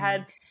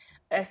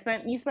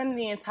you spend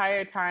the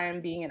entire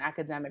time being an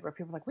academic, where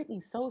people are like,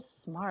 Whitney's so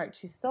smart.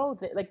 She's so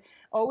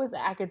always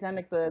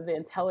academic, the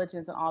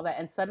intelligence and all that.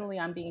 And suddenly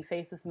I'm being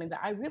faced with something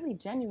that I really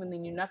genuinely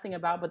knew nothing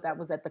about, but that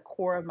was at the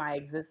core of my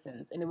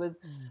existence. And it was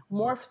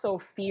more so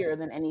fear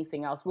than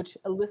anything else, which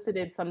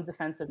elicited some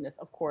defensiveness,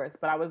 of course.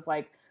 But I was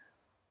like,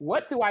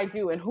 what do I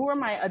do? And who are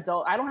my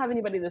adult? I don't have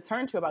anybody to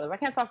turn to about this. I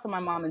can't talk to my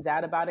mom and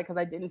dad about it because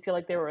I didn't feel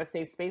like they were a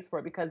safe space for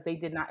it, because they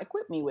did not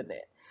equip me with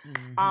it.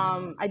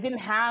 I didn't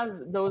have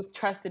those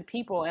trusted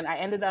people, and I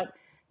ended up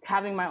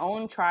having my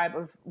own tribe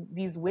of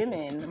these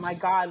women, my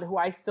God, who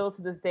I still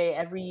to this day,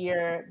 every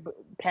year,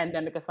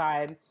 pandemic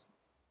aside,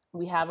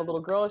 we have a little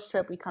girls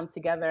trip. We come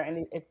together,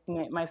 and it's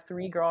my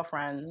 3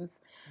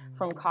 girlfriends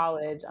from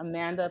college,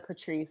 Amanda,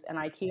 Patrice, and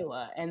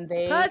Ikela. And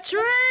they...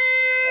 Patrice!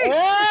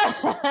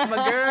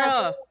 My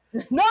girl.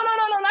 No,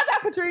 not that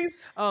Patrice.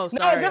 Oh,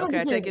 sorry.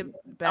 Okay, I take it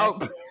back.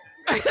 Oh.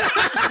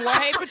 Well,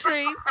 hey,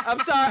 Patrice. I'm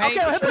sorry.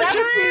 Okay,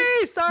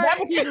 Patrice. Sorry. That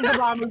Patrice is the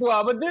bomb as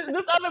well. But this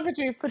other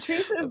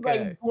Patrice is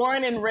like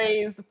born and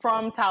raised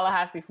from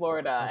Tallahassee,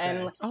 Florida.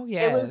 Okay.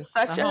 And it was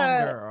such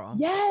girl.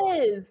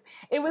 Yes.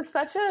 It was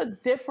such a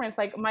difference.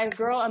 Like, my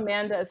girl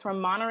Amanda is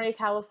from Monterey,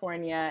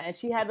 California, and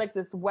she had like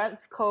this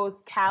West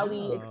Coast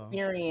Cali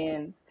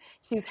experience.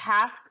 She's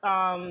half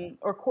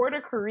or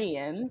quarter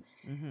Korean.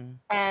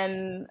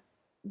 And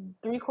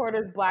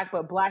 3/4 black,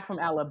 but black from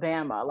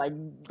Alabama, like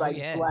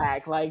yes.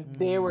 black, like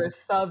they were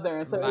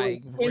Southern, so like,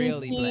 it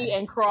was kimchi really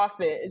and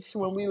crawfish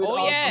when we would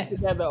all yes. come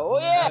together. Oh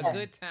yeah, a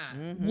good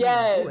time.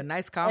 Yes, Ooh, a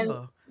nice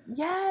combo.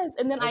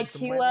 And then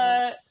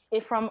Ikela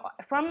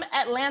from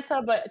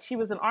Atlanta, but she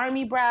was an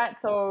army brat,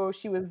 so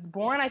she was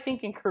born, I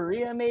think, in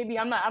Korea. Maybe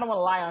I don't want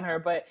to lie on her,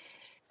 but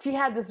she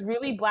had this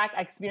really black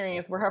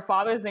experience where her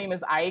father's name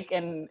is Ike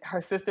and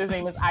her sister's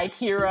name is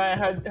Ikira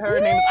and her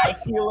name is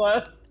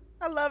Ikela.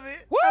 I love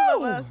it. Woo! I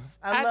love us.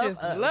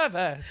 I love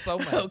us so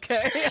much.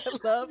 Okay, I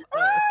love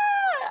us.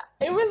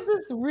 It was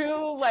this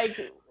real like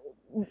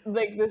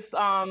this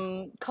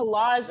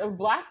collage of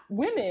black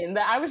women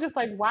that I was just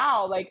like,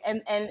 wow, like,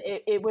 and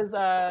it was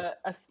a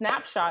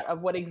snapshot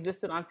of what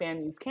existed on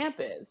FAMU's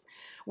campus,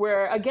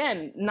 where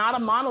again, not a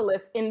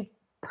monolith in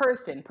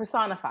person,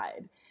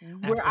 personified.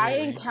 Where I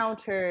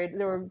encountered,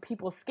 there were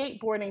people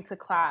skateboarding to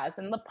class,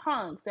 and the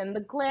punks, and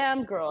the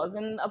glam girls,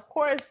 and of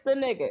course the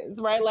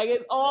niggas, right? Like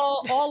it's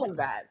all of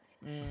that.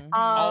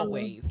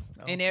 Always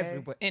in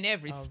every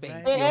space.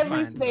 Right. In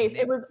every space,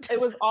 it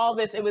was all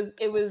this. It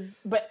was,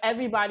 but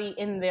everybody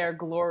in their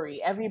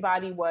glory.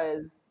 Everybody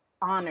was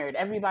honored.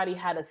 Everybody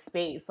had a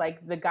space.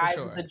 Like the guys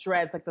with the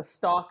dreads, like the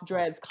stalk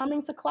dreads,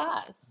 coming to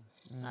class.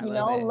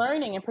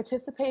 Learning and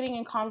participating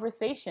in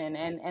conversation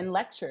and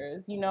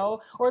lectures,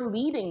 or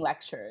leading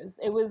lectures.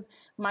 It was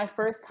my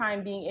first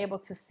time being able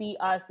to see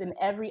us in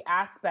every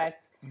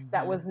aspect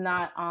that was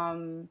not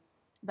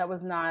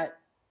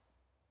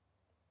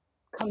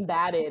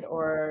combated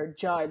or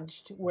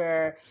judged,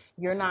 where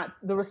you're not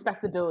the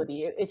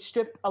respectability. It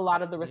stripped a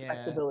lot of the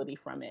respectability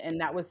from it. And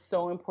that was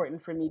so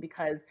important for me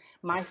because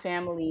my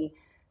family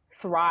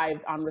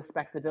thrived on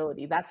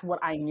respectability. That's what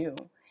I knew.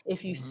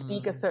 If you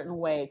speak a certain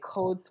way,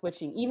 code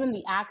switching, even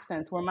the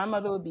accents, where my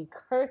mother would be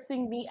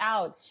cursing me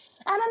out.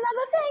 And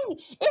another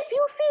thing, if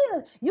you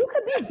feel you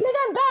could be big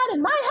and bad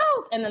in my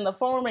house, and then the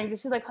phone rings and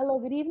she's like, hello,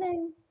 good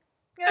evening.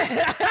 I'm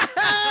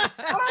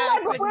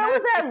like, but where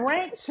was that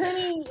rank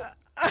Trini?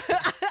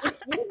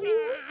 Excuse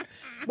you?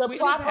 The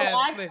proper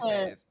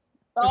accent.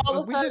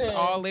 We just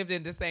all lived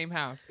in the same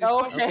house.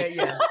 Okay,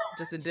 yeah,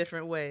 just in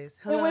different ways.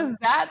 Hello? It was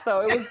that,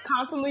 though. It was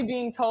constantly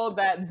being told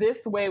that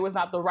this way was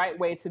not the right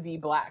way to be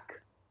black.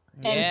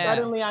 And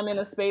suddenly I'm in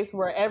a space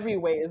where every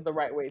way is the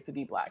right way to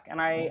be black.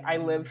 And I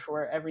lived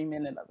for every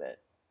minute of it.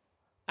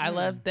 I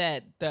love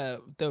that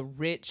the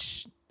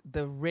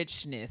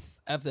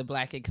richness of the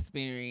black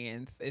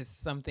experience is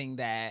something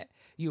that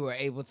you were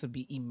able to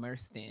be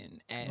immersed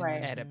in at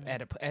a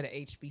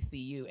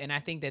HBCU. And I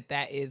think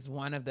that is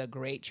one of the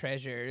great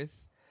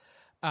treasures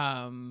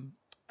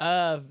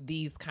of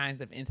these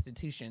kinds of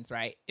institutions,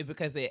 right?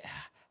 Because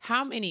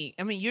how many,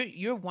 I mean,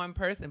 you're one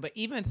person, but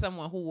even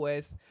someone who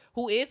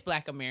is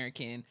Black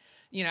American,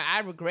 I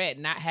regret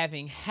not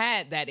having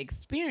had that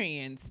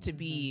experience to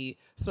be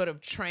sort of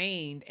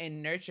trained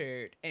and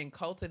nurtured and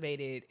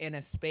cultivated in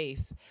a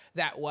space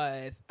that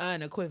was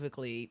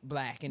unequivocally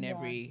Black in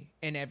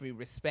every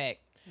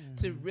respect.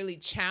 To really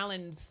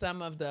challenge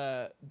some of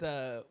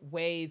the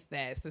ways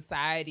that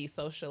society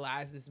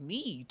socializes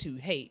me to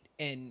hate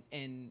and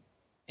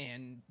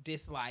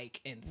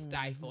dislike and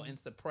stifle and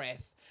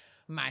suppress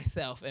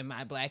myself and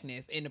my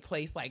Blackness. In a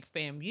place like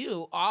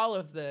FAMU, all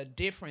of the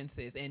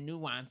differences and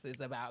nuances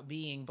about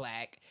being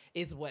Black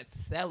is what's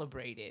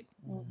celebrated.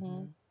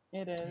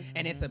 It is.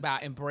 And it's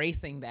about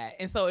embracing that.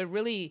 And so it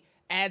really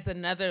adds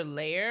another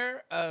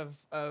layer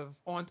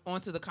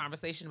onto the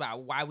conversation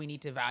about why we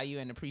need to value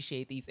and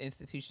appreciate these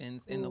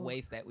institutions in the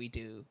ways that we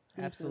do.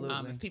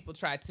 Absolutely. If people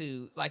try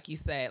to, like you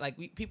said,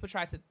 people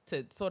try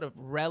to sort of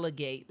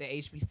relegate the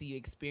HBCU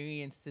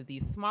experience to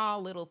these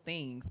small little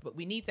things, but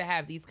we need to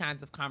have these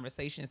kinds of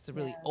conversations to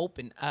really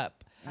open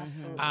up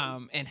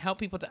and help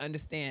people to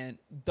understand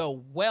the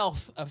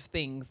wealth of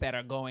things that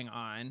are going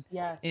on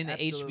in the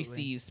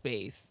HBCU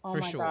space,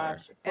 for sure.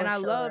 Gosh, and I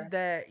love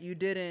that you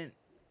didn't.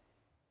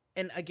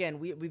 And again,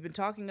 we've been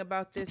talking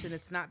about this, and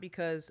it's not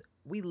because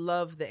we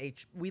love the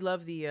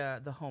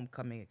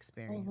homecoming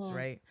experience,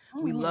 right?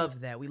 We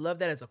love that. We love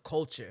that as a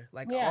culture,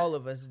 like all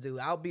of us do.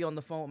 I'll be on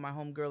the phone with my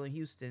homegirl in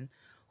Houston,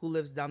 who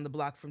lives down the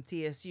block from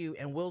TSU,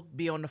 and we'll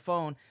be on the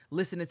phone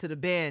listening to the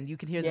band. You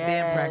can hear the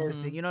band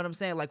practicing. You know what I'm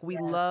saying? Like, we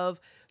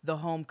love the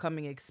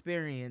homecoming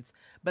experience.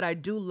 But I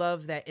do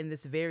love that in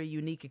this very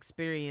unique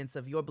experience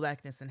of your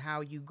Blackness and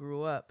how you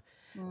grew up,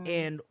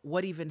 and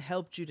what even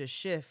helped you to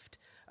shift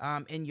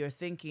in your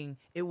thinking.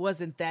 It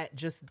wasn't that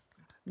just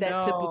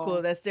that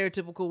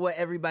stereotypical what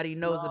everybody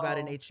knows about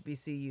an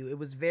HBCU. It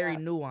was very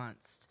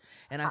nuanced,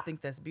 and I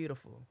think that's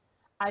beautiful.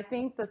 I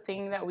think the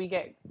thing that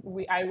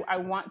I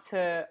want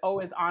to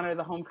always honor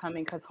the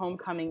homecoming, because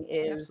homecoming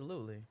is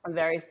a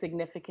very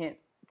significant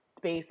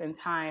space and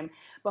time.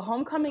 But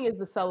homecoming is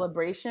the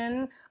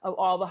celebration of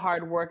all the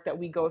hard work that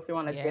we go through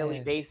on a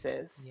daily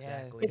basis.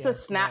 Exactly. It's a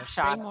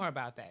snapshot. Say more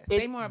about that.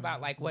 Say more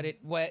about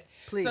what.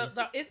 Please. So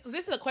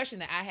this is a question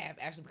that I have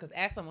actually, because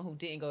as someone who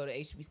didn't go to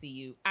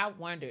HBCU, I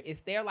wonder, is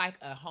there like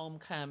a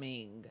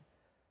homecoming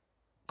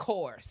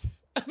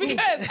course.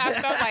 Because I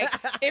felt like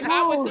if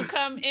I were to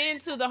come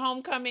into the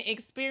homecoming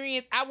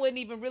experience, I wouldn't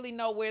even really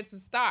know where to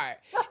start.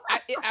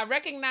 I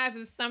recognize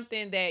it's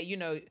something that, you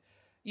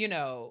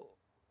know,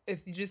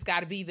 it's, you just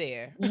got to be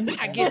there.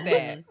 I get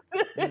that.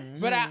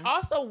 But I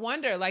also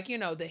wonder, like, you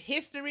know, the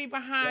history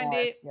behind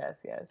it. Yes.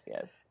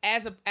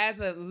 As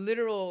a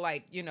literal,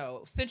 like, you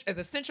know, as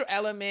a central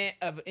element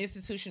of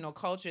institutional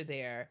culture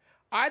there.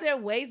 Are there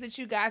ways that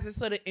you guys are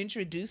sort of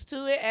introduced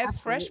to it as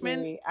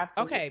freshmen?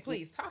 Absolutely. Okay,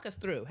 please talk us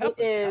through. It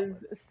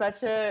is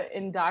such a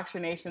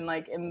indoctrination,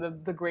 like in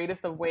the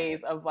greatest of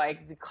ways of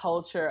like the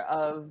culture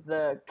of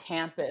the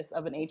campus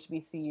of an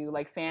HBCU,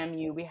 like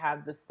FAMU. We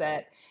have the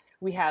set,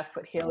 we have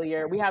Foot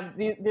Hillier, we have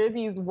there are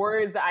these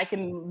words that I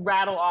can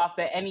rattle off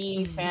that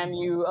any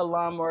FAMU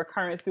alum or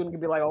current student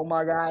could be like, oh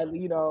my God,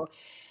 you know.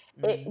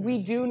 We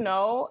do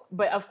know,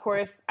 but of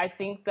course, I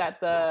think that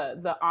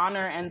the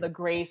honor and the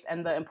grace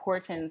and the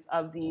importance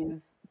of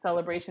these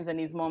celebrations and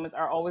these moments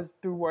are always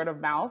through word of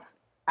mouth,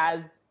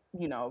 as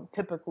you know,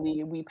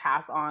 typically we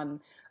pass on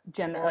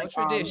oral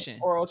tradition.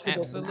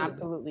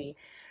 Absolutely.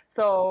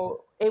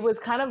 So it was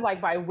kind of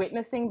like by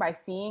witnessing, by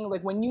seeing,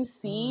 like when you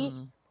see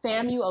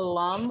FAMU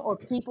alum or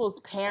people's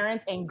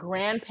parents and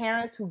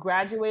grandparents who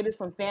graduated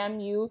from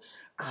FAMU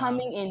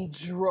coming in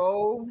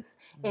droves,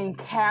 in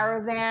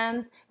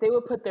caravans. They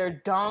would put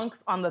their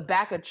dunks on the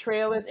back of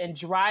trailers and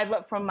drive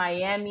up from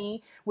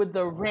Miami with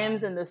the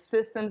rims and the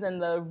systems and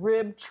the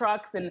rib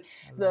trucks and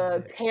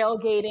the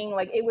tailgating.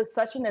 Like, it was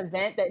such an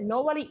event that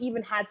nobody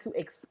even had to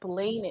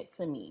explain it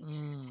to me.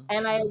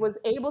 And I was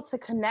able to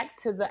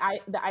connect to the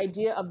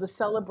idea of the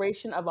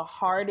celebration of a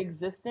hard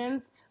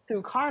existence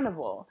through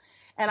Carnival.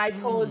 And I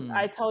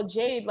told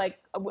Jade, like,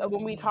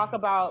 when we talk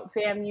about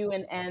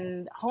FAMU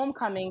and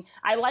homecoming,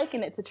 I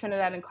liken it to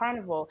Trinidad and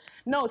Carnival.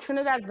 No,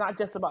 Trinidad is not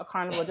just about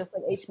Carnival, just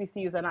like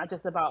HBCUs are not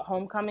just about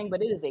homecoming,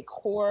 but it is a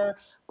core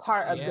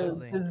part of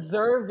the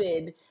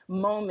deserved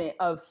moment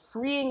of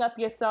freeing up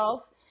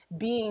yourself,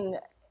 being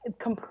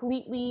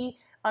completely,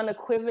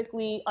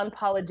 unequivocally,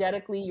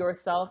 unapologetically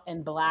yourself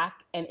and Black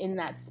and in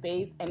that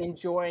space and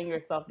enjoying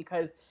yourself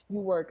because you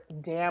work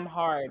damn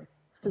hard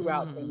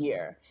throughout the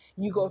year.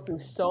 You go through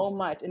so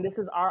much, and this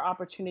is our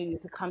opportunity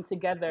to come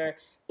together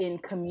in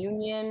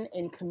communion,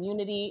 in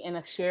community, in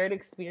a shared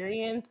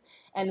experience.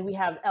 And we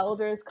have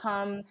elders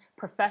come,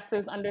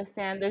 professors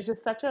understand. There's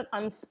just such an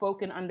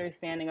unspoken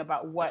understanding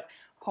about what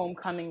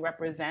homecoming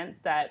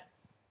represents that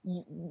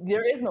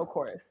there is no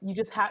course. You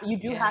just have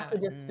to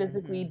just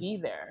physically be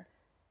there.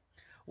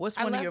 What's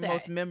one of your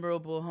most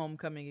memorable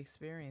homecoming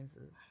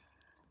experiences?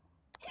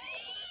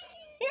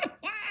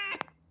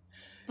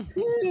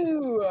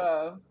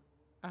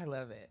 I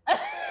love it.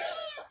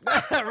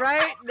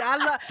 Right?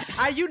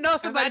 You know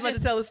somebody about to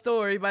tell a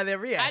story by their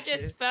reaction.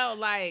 I just felt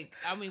like,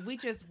 I mean, we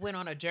just went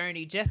on a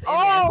journey just in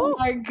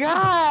my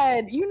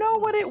God. You know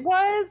what it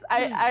was?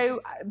 I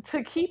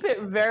to keep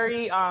it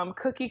very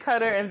cookie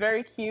cutter and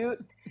very cute,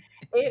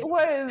 it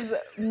was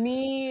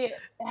me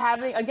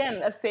having,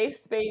 again, a safe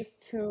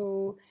space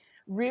to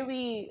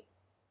really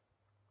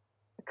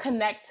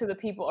connect to the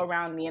people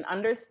around me and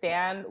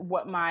understand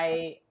what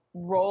my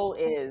role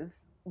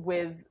is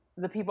with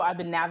the people I've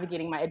been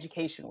navigating my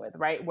education with,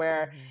 right?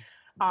 Where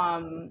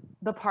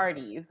the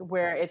parties,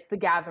 where it's the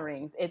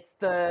gatherings, it's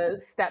the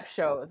step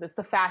shows, it's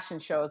the fashion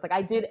shows. Like,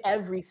 I did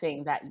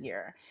everything that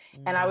year.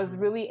 And I was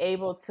really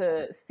able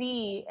to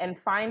see and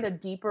find a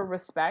deeper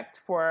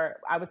respect for,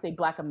 I would say,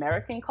 Black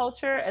American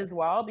culture as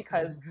well,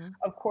 because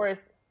of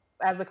course,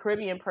 as a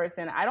Caribbean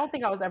person, I don't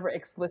think I was ever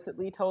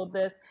explicitly told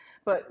this,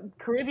 but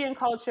Caribbean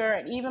culture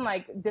and even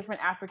like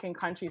different African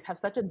countries have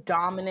such a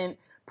dominant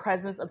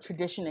presence of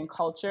tradition and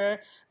culture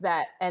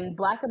and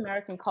Black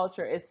American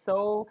culture is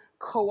so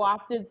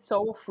co-opted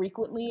so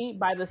frequently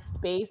by the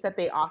space that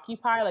they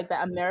occupy, like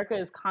that America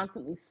is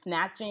constantly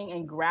snatching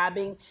and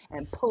grabbing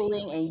and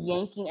pulling and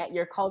yanking at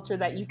your culture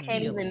that you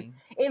can't even,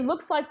 it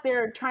looks like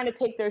they're trying to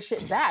take their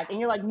shit back. And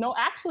you're like, no,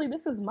 actually,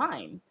 this is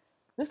mine.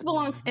 This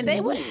belongs to me. And they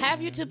would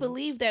have you to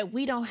believe that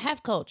we don't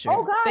have culture.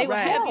 Oh God, they would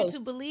have you to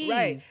believe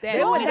that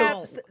they would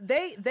have.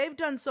 They've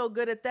done so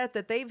good at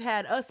that they've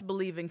had us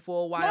believing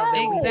for a while that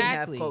we didn't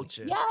have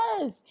culture.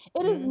 Yes,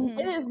 it is.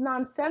 It is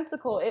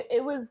nonsensical.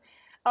 It was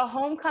a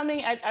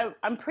homecoming.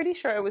 I'm pretty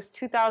sure it was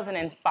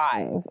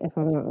 2005, if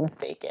I'm not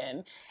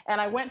mistaken.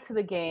 And I went to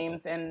the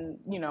games, and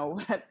you know,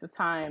 at the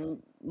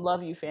time,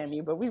 love you,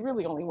 FAMU, but we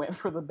really only went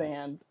for the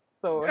band.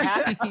 So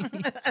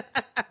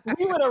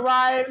we would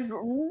arrive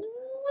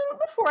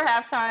before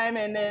halftime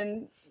and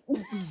then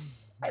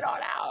right on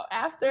out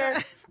after.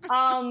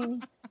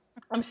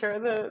 I'm sure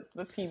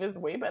the team is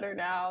way better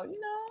now, you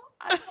know,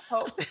 I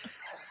hope.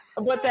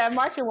 But that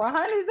Marching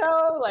 100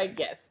 though, like,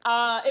 yes,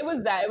 it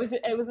was that.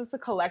 It was just a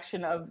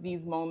collection of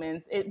these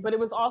moments. But it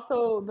was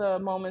also the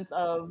moments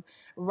of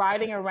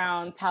riding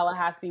around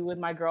Tallahassee with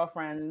my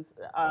girlfriends,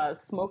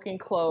 smoking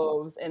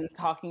cloves and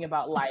talking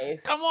about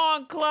life. Come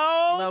on,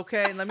 cloves.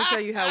 Okay, let me tell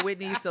you how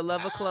Whitney used to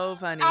love a clove,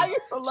 honey.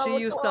 She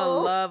used to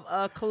love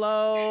a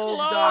clove,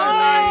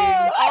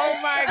 darling. Oh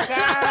my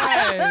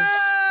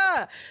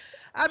God.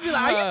 I'd be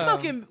like, "Are you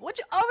smoking? What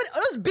you over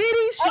those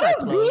beaties?" She like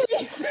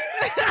cloves.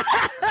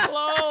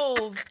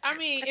 Cloves. I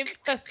mean,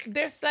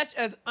 there's such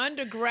an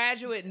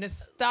undergraduate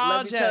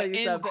nostalgia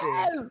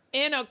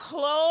in a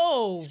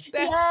clove.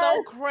 That's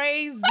so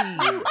crazy.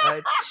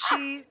 A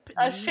cheap,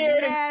 a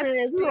shared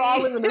experience. We're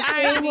all living the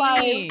same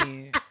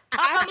life.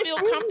 I feel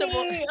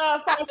comfortable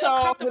enough.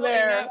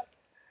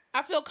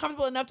 I feel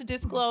comfortable enough to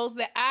disclose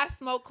that I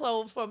smoked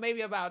cloves for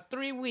maybe about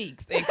 3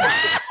 weeks.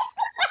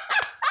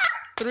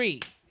 3.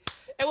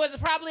 It was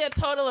probably a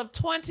total of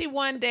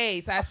 21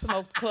 days I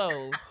smoked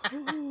cloves.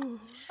 And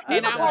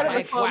I was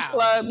like,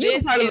 wow,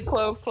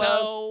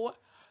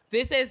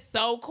 this is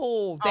so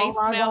cool. They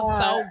smell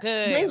so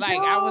good. Like,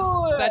 I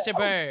was such a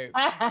bird.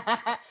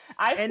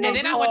 And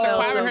then I went to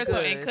choir rehearsal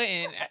and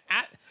couldn't.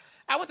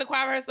 I went to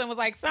choir rehearsal and was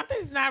like,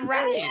 something's not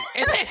right.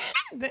 And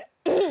then,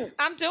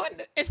 I'm doing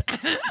this.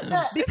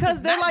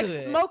 Because they're like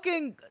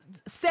smoking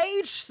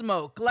sage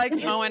smoke. Like,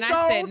 it's and so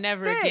I said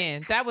never thick.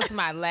 again. That was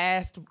my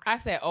last. I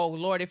said, oh,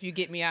 Lord, if you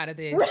get me out of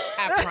this,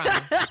 I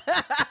promise.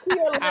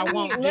 I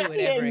won't do it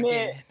ever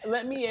again.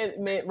 Let me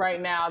admit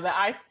right now that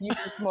I used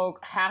to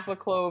smoke half a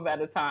clove at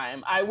a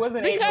time. I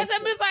wasn't because able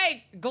it was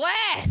like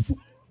glass.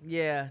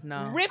 Yeah,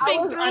 no.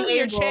 Ripping through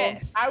your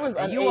chest. I was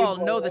unable. You all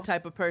know the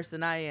type of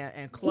person I am,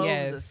 and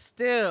cloves are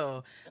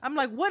still. I'm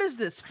like, what is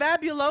this?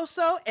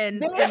 Fabuloso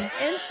and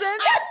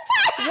incense?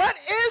 What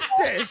is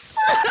this?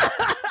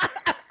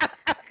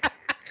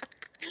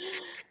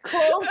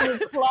 Cloves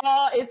would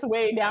claw its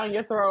way down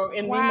your throat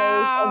in the most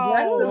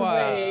aggressive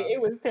way.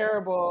 It was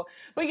terrible.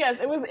 But yes,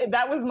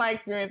 that was my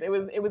experience. It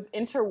was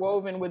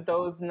interwoven with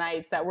those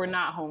nights that were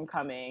not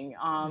homecoming,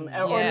 or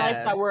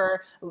nights that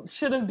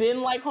should have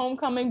been like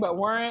homecoming but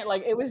weren't.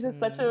 Like, it was just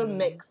such a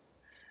mix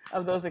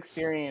of those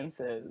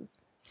experiences.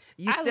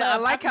 I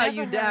like how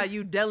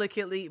you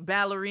delicately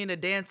ballerina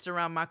danced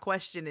around my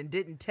question and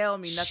didn't tell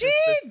me nothing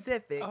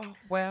specific. Oh,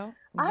 well,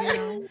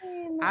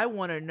 I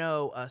want to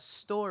know a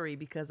story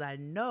because I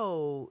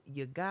know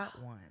you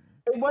got one.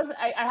 It wasn't.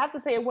 I have to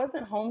say, it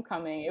wasn't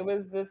homecoming. It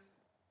was this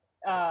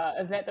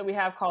event that we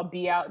have called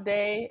Be Out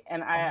Day,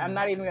 and I'm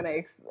not even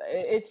gonna.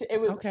 It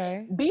was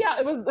okay. Be Out.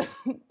 It was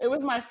it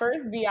was my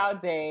first Be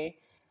Out Day.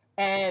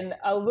 And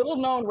a little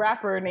known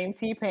rapper named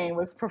T-Pain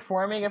was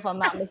performing, if I'm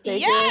not mistaken.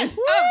 Yes, a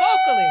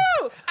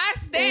vocalist. I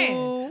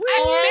stand.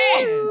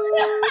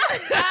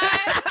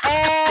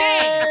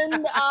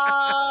 And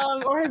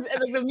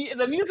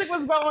the music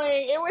was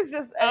going. It was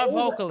just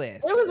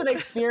vocalist. It was an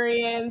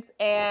experience,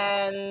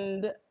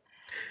 and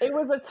it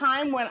was a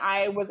time when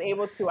I was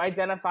able to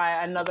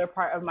identify another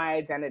part of my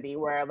identity,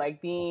 where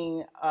like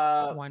being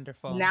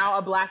wonderful now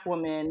a Black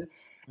woman.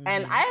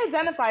 And I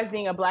identify as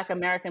being a Black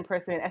American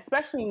person,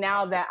 especially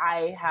now that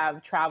I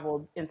have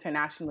traveled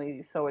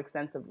internationally so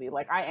extensively.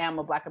 Like, I am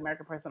a Black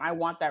American person. I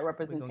want that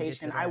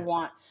representation. I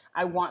want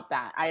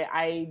that.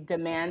 I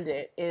demand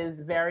it.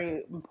 Is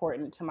very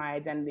important to my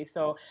identity.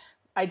 So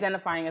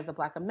identifying as a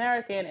Black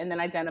American and then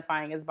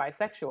identifying as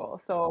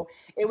bisexual. So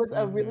it was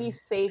a really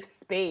safe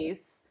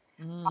space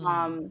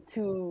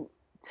to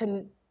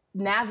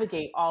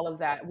navigate all of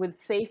that with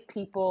safe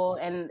people,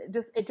 and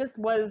it just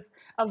was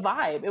a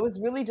vibe. It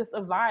was really just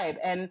a vibe.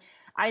 And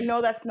I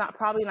know that's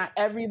probably not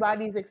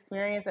everybody's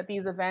experience at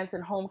these events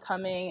and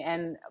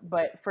homecoming,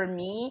 but for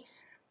me,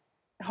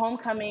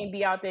 homecoming,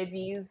 Be Out Day,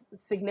 these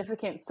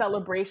significant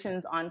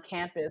celebrations on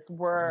campus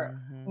were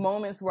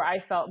moments where I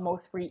felt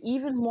most free,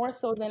 even more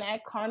so than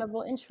at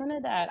Carnival in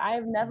Trinidad. I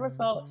have never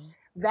felt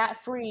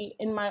that free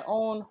in my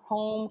own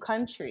home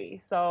country.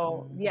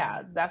 So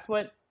yeah, that's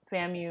what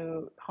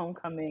FAMU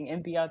homecoming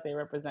and Be Out Day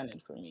represented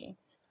for me.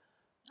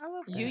 I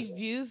love that. You've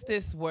used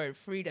this word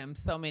freedom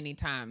so many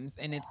times,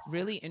 and it's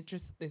really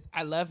interesting.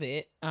 I love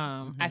it.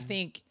 I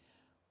think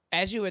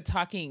as you were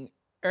talking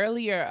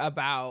earlier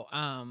about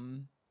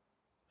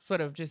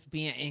sort of just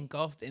being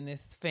engulfed in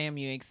this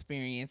FAMU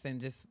experience and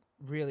just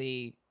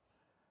really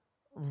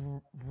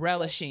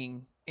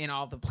relishing in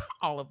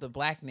all of the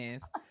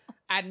Blackness,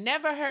 I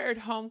never heard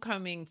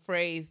homecoming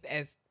phrased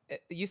as.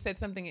 You said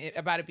something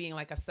about it being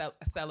like a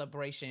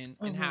celebration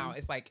and how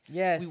it's like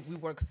we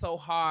work so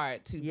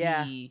hard to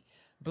be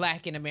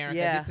Black in America.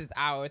 Yeah. This is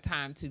our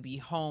time to be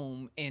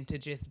home and to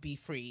just be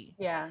free.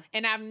 Yeah.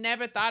 And I've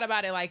never thought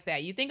about it like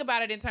that. You think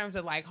about it in terms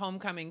of like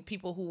homecoming,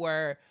 people who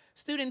were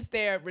students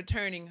there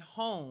returning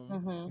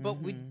home, but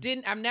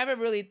I've never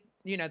really,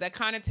 that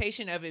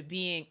connotation of it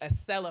being a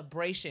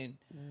celebration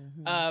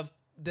of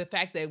the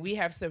fact that we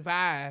have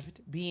survived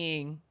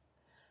being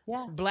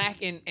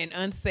Black and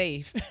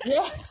unsafe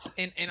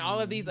in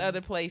all of these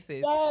other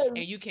places. And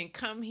you can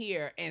come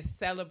here and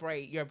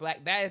celebrate your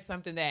Black. That is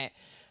something that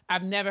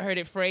I've never heard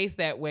it phrased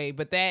that way,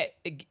 but that,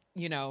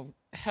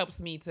 helps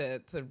me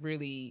to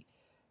really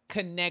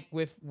connect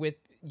with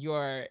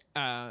your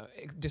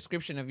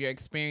description of your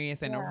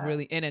experience in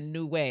a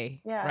new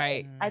way. Yeah.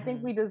 Right. I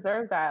think we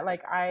deserve that.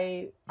 Like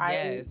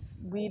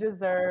we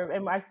deserve,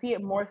 and I see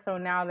it more so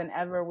now than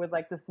ever with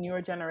like this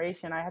newer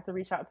generation. I had to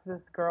reach out to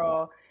this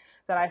girl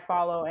that I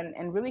follow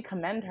and really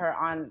commend her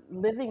on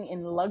living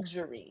in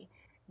luxury.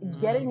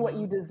 getting what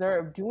you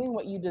deserve, doing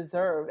what you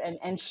deserve,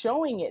 and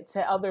showing it to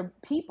other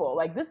people.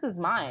 Like, this is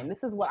mine.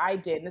 This is what I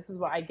did. This is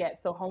what I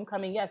get. So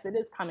homecoming, yes, it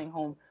is coming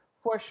home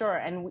for sure.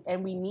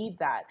 And we need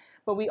that.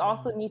 But we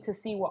also need to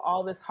see what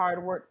all this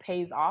hard work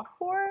pays off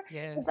for.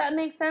 Yes. Does that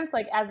make sense?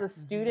 Like, as a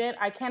student,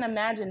 I can't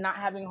imagine not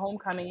having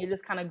homecoming. You're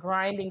just kind of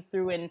grinding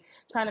through and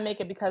trying to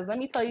make it, because let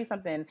me tell you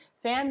something.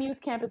 FAMU's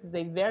campus is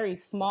a very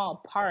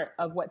small part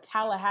of what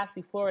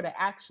Tallahassee, Florida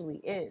actually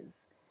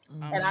is.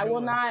 And I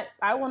will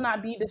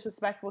not be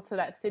disrespectful to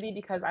that city,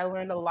 because I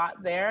learned a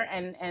lot there,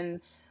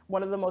 and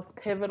one of the most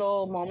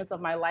pivotal moments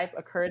of my life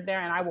occurred there,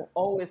 and I will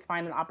always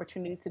find an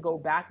opportunity to go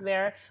back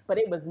there. But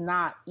it was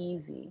not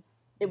easy.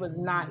 It was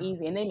not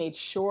easy, and they made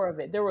sure of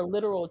it. There were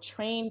literal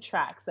train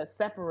tracks that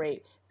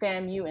separate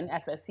FAMU and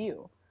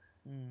FSU.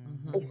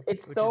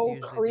 It's so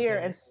clear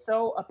and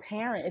so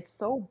apparent. It's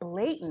so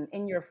blatant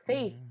in your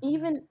face,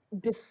 even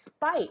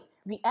despite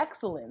the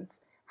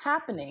excellence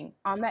happening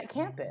on that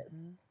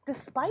campus.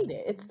 Despite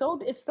it, it's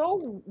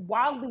so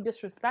wildly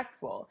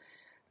disrespectful.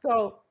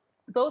 So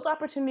those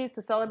opportunities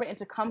to celebrate and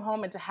to come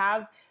home and to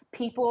have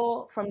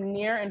people from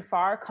near and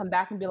far come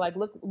back and be like,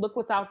 look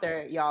what's out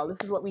there, y'all. This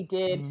is what we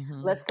did.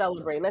 Let's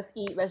celebrate. Let's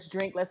eat. Let's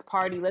drink. Let's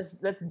party. Let's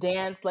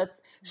dance.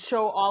 Let's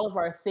show all of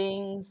our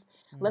things.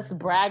 Let's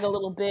brag a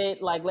little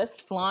bit. Like, let's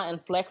flaunt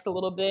and flex a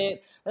little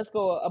bit. Let's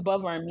go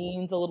above our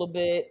means a little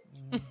bit.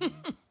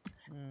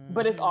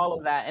 But it's all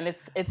of that, and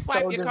it's swipe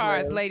so your deserved.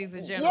 Cards, ladies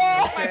and gentlemen.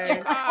 Yeah. Swipe your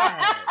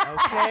cards.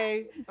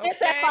 Okay. Get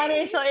that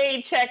financial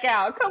aid check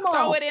out. Come on.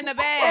 Throw it in the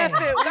bag.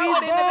 Throw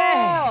it in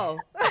the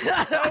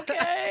bag.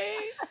 Okay.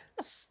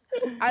 Just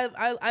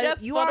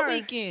you for are the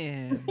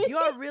weekend.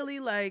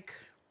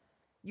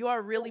 You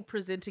are really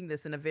presenting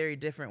this in a very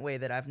different way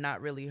that I've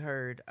not really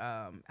heard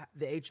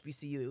the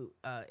HBCU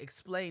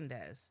explained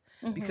as,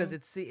 because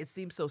it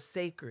seems so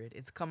sacred.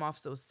 It's come off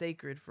so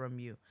sacred from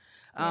you.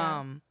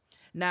 Yeah.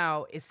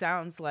 Now, it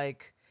sounds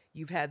like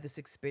you've had this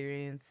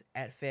experience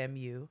at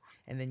FAMU,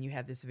 and then you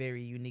had this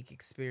very unique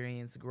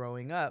experience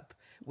growing up,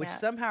 which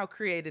somehow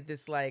created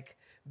this like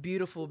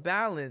beautiful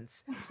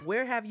balance.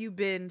 Where have you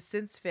been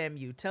since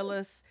FAMU? Tell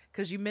us,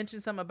 because you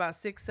mentioned something about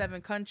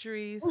 6-7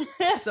 countries.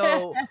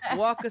 So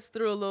walk us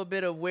through a little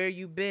bit of where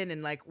you've been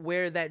and like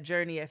where that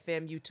journey at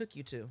FAMU took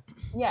you to.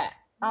 Yeah.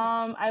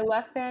 I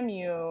left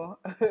FAMU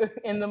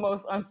in the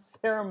most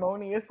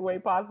unceremonious way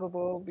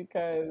possible,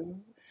 because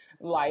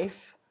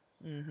life.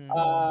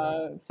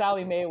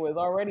 Sally Mae was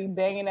already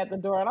banging at the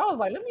door, and I was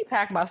like, let me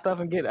pack my stuff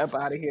and get up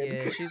out of here.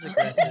 Yeah, she's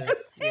aggressive.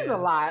 She's a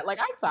lot. Like,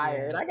 I'm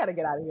tired. I got to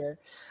get out of here.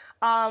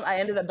 I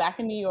ended up back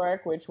in New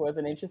York, which was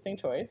an interesting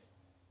choice.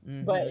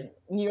 But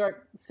New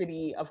York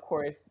City, of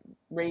course,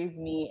 raised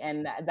me,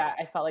 and that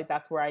I felt like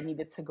that's where I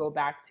needed to go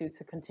back to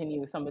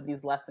continue some of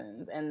these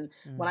lessons. And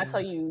when I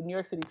tell you, New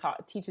York City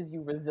teaches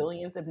you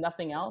resilience, if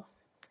nothing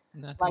else.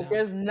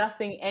 There's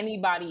nothing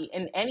anybody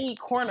in any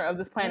corner of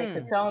this planet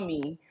could tell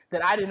me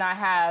that I did not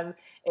have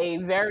a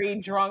very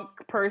drunk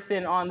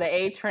person on the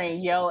A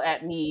train yell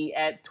at me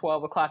at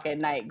 12 o'clock at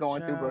night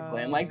going through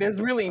Brooklyn. Like, there's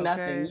really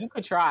nothing. You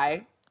could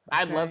try.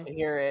 I'd love to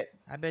hear it.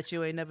 I bet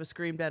you ain't never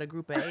screamed at a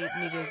group of 8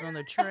 niggas on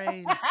the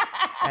train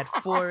at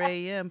 4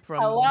 a.m.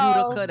 from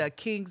Utica to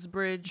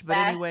Kingsbridge. But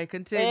anyway,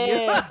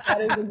 continue.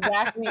 That is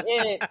exactly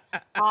it.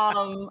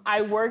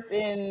 I worked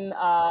in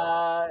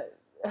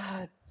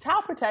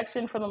child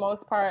protection for the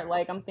most part.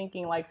 Like, I'm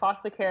thinking like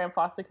foster care and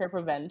foster care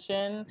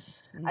prevention.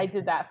 I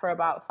did that for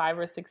about 5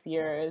 or 6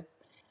 years.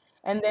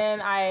 And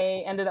then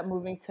I ended up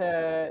moving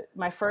to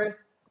my first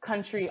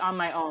country on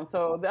my own.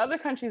 So the other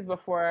countries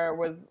before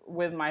was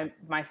with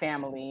my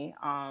family.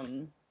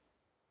 And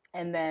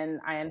then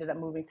I ended up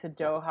moving to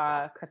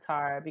Doha,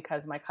 Qatar,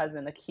 because my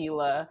cousin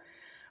Akila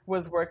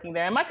was working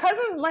there. And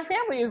my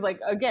family is like,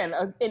 again,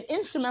 an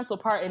instrumental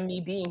part in me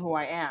being who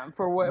I am.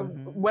 For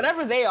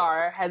whatever they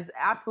are has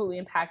absolutely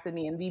impacted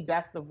me in the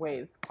best of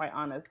ways, quite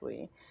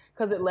honestly,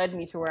 because it led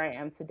me to where I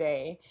am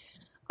today.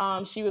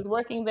 She was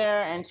working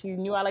there, and she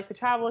knew I like to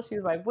travel. She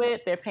was like,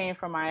 they're paying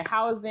for my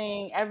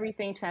housing,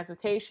 everything,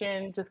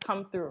 transportation, just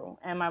come through.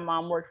 And my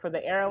mom worked for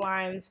the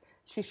airlines.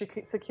 She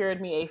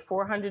secured me a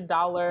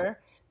 $400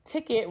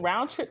 ticket,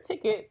 round trip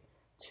ticket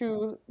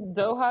to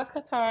Doha,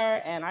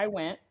 Qatar, and I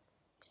went.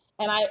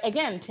 And I,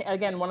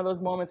 again, one of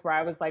those moments where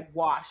I was like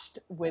washed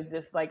with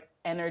this like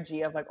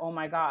energy of like, oh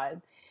my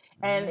God.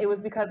 And it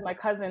was because my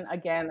cousin,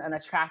 again, an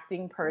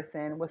attracting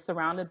person, was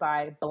surrounded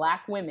by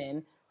Black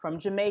women from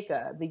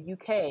Jamaica, the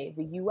UK,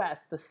 the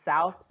US, the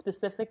South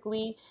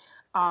specifically,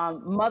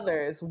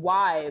 mothers,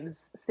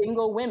 wives,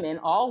 single women,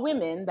 all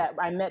women that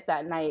I met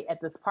that night at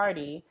this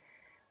party,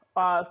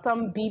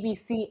 some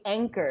BBC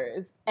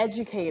anchors,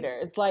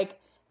 educators, like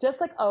just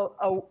like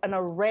an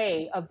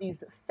array of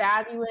these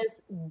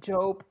fabulous,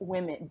 dope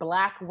women,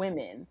 Black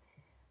women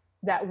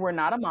that were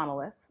not a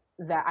monolith,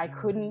 that I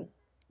couldn't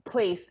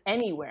place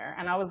anywhere.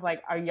 And I was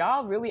like, are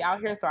y'all really out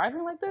here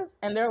thriving like this?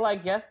 And they're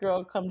like, yes,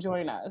 girl, come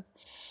join us.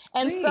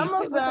 And please, some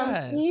of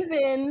them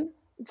even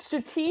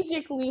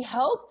strategically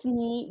helped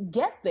me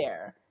get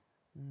there.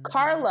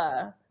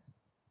 Carla,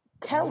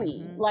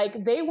 Kelly,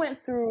 like they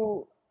went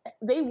through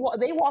they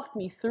walked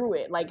me through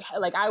it like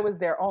I was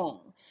their own.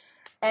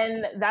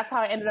 And that's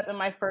how I ended up in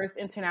my first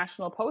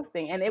international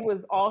posting. And it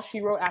was all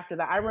she wrote after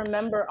that. I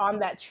remember on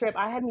that trip,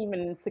 I hadn't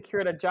even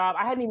secured a job.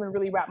 I hadn't even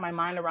really wrapped my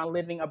mind around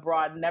living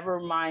abroad, never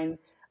mind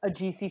a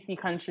GCC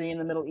country in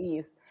the Middle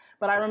East.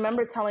 But I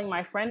remember telling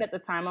my friend at the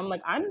time, I'm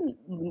like,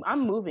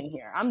 I'm moving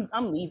here.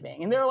 I'm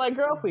leaving. And they were like,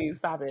 girl, please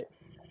stop it.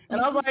 And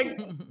I was like,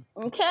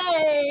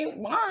 okay,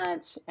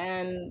 watch.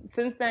 And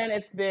since then,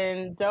 it's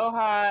been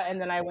Doha,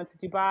 and then I went to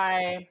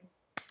Dubai,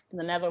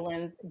 the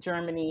Netherlands,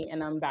 Germany,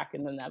 and I'm back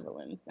in the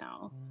Netherlands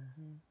now.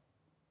 Mm-hmm.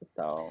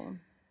 So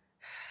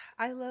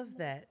I love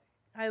that.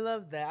 I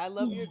love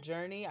your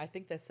journey. I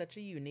think that's such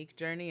a unique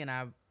journey, and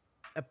I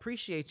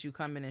appreciate you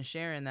coming and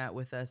sharing that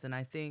with us. And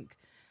I think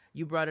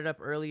you brought it up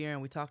earlier,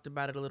 and we talked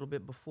about it a little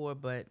bit before,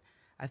 but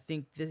I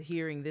think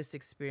hearing this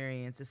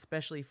experience,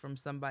 especially from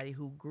somebody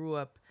who grew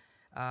up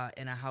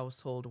in a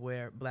household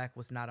where Black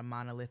was not a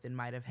monolith and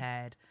might have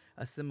had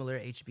a similar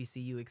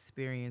HBCU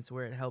experience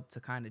where it helped to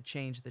kind of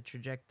change the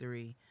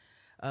trajectory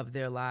of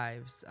their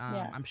lives.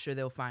 I'm sure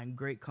they'll find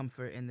great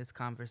comfort in this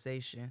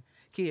conversation.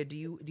 Kia, do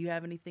you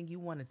have anything you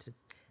wanted to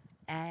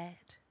add?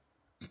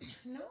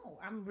 No,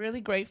 I'm really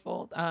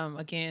grateful.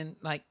 Again,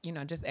 like,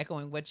 just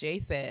echoing what Jay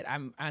said,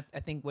 I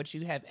think what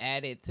you have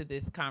added to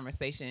this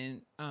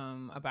conversation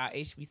about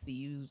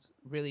HBCUs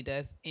really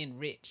does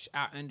enrich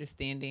our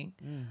understanding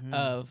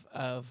of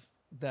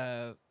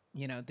the,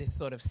 this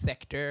sort of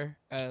sector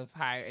of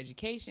higher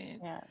education.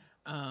 Yeah.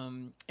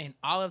 And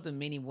all of the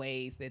many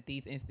ways that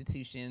these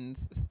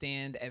institutions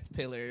stand as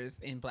pillars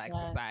in Black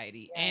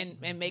society and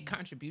make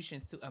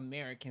contributions to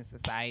American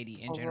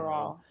society in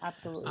general.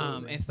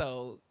 Absolutely. And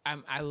so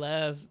I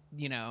love,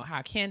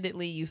 how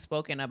candidly you've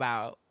spoken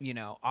about,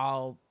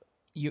 all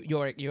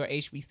your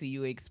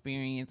HBCU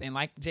experience. And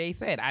like Jay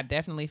said, I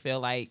definitely feel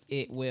like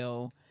it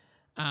will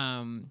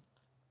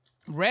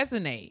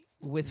resonate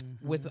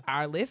with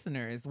our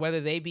listeners,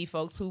 whether they be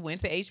folks who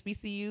went to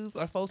HBCUs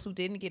or folks who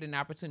didn't get an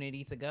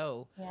opportunity to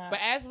go. Yeah. But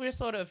as we're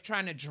sort of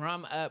trying to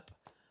drum up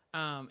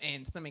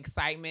and some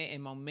excitement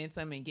and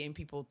momentum and getting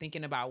people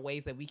thinking about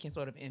ways that we can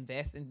sort of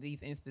invest in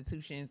these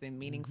institutions in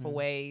meaningful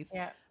ways,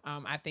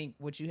 I think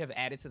what you have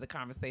added to the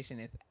conversation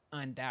is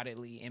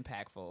undoubtedly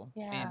impactful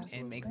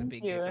and makes a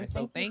big difference.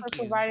 So thank you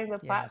for providing the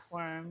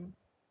platform.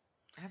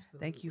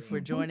 Absolutely. Thank you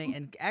for joining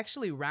and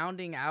actually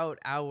rounding out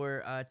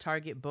our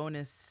target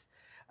bonus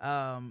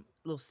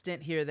little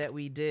stint here that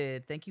we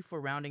did. Thank you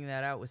for rounding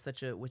that out with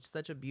such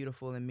a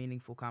beautiful and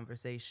meaningful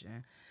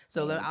conversation.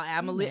 So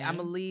I'm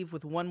gonna leave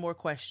with one more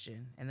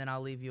question, and then I'll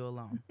leave you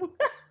alone.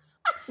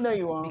 No,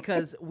 you won't.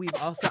 Because we've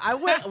also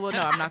I'm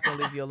not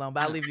gonna leave you alone,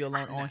 but I'll leave you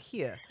alone on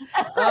here.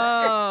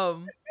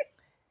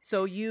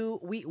 So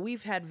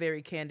we've had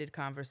very candid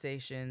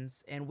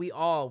conversations, and we've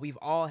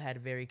all had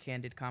very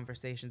candid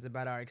conversations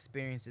about our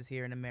experiences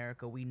here in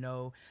America. We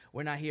know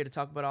we're not here to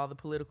talk about all the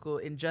political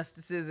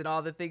injustices and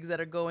all the things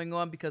that are going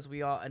on, because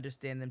we all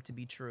understand them to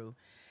be true.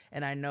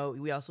 And I know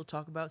we also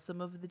talk about some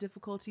of the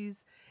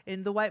difficulties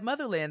in the white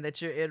motherland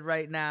that you're in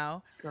right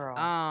now. Girl,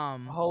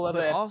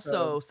 but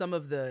also some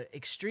of the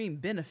extreme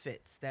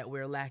benefits that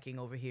we're lacking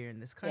over here in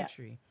this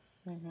country.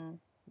 Yeah. Mm-hmm.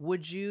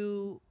 Would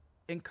you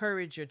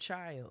encourage your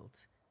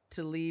child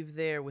to leave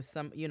there with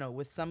some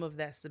of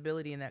that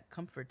stability and that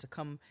comfort, to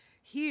come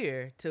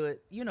here to,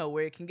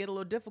 where it can get a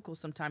little difficult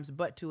sometimes,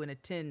 but to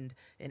attend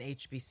an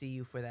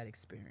HBCU for that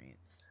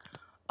experience?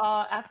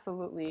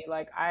 Absolutely.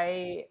 Like,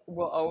 I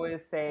will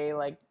always say,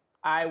 like,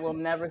 I will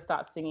never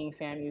stop singing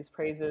FAMU's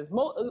praises,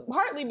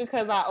 partly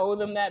because I owe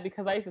them that,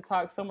 because I used to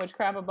talk so much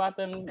crap about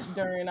them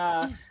during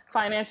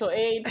financial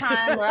aid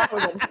time, where I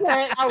was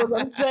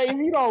upset. If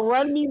you don't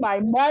run me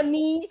my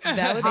money.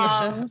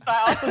 Validation. So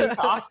I also need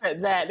to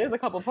offset that. There's a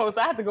couple posts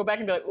I have to go back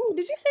and be like, ooh,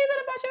 did you say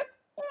that about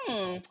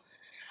you?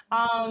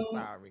 I'm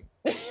sorry.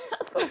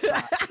 So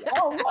sorry.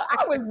 Oh,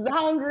 I was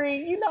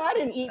hungry. I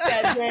didn't eat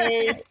that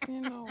day.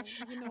 In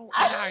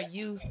our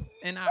youth,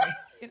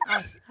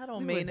 I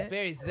don't mean it.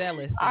 Very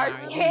zealous. Our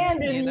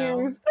candid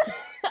youth.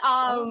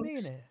 I don't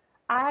mean it.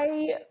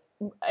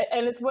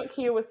 And it's what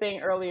Kia was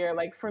saying earlier.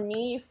 Like, for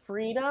me,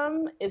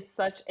 freedom is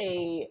such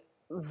a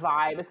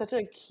vibe. It's such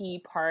a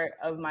key part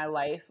of my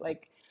life.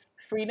 Like,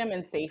 freedom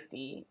and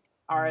safety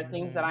are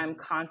things that I'm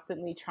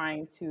constantly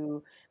trying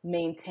to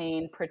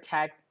maintain,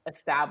 protect,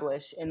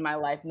 establish in my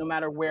life, no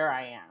matter where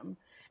I am.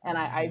 And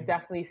I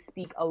definitely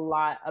speak a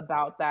lot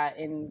about that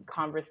in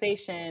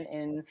conversation,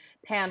 in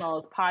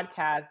panels,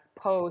 podcasts,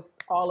 posts,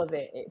 all of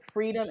it.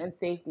 Freedom and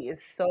safety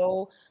is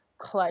so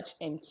clutch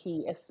and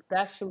key,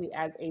 especially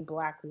as a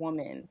Black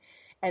woman.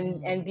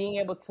 And being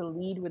able to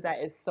lead with that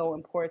is so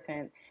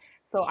important.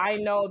 So I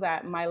know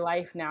that my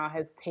life now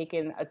has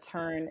taken a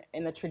turn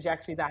in a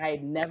trajectory that I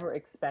had never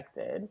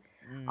expected.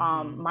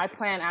 My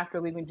plan after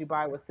leaving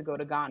Dubai was to go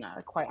to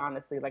Ghana, quite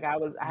honestly. Like, I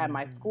had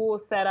my school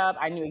set up.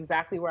 I knew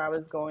exactly where I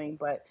was going,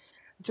 but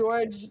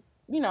George,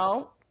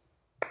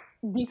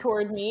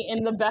 detoured me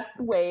in the best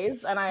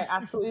ways. And I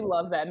absolutely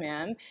love that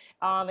man.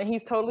 And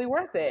he's totally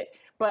worth it.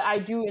 but I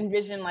do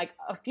envision like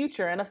a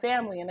future and a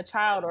family and a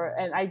child,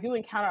 and I do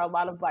encounter a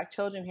lot of Black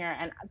children here.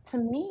 And to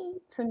me,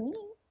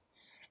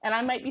 and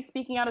I might be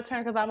speaking out of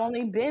turn because I've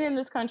only been in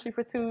this country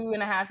for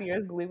 2.5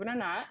 years, believe it or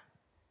not.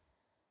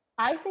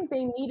 I think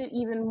they need it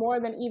even more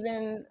than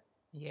even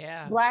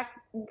Black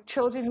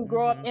children who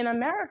grow up in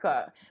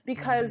America,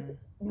 because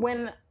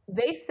when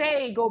they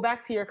say go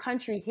back to your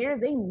country here,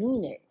 they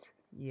mean it.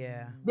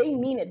 Yeah. They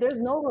mean it.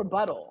 There's no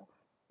rebuttal.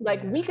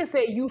 Like we could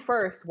say you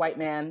first, white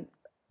man.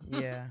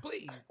 Yeah.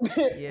 Please.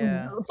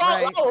 Yeah.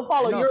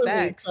 Follow no, your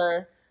facts. lead,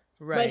 sir.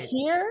 Right. But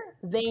here,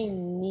 they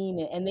mean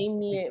it, and they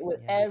mean it with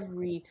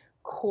every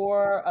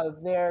core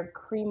of their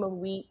cream of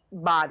wheat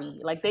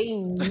body. Like, they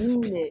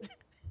mean it.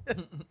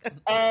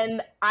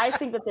 And I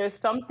think that there's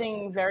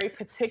something very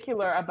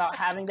particular about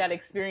having that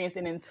experience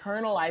and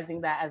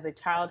internalizing that as a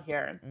child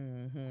here.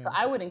 So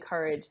I would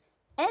encourage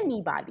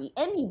anybody,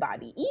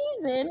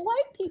 even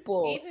white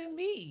people. Even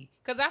me.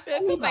 Because I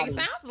feel like it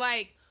sounds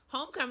like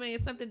homecoming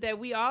is something that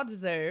we all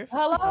deserve.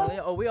 Hello?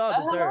 Oh, we all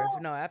deserve. Hello?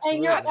 No, absolutely.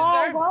 And you're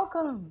all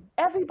welcome.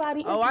 Everybody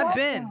is welcome. I've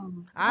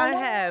been. I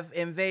have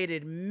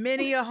invaded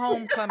many a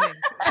homecoming.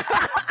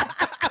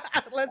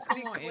 Let's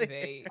be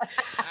clear.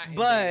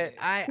 But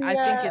I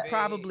think it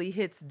probably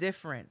hits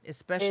different,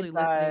 especially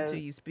listening to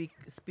you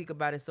speak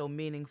about it so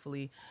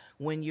meaningfully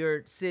when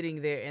you're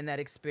sitting there in that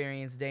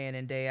experience day in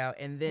and day out,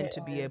 and then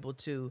to be able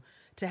to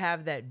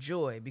have that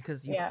joy,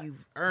 because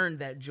you've earned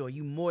that joy.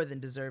 You more than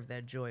deserve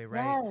that joy,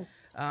 right? Yes.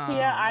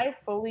 Kia,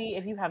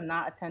 if you have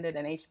not attended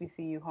an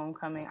HBCU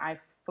homecoming, I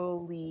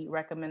fully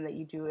recommend that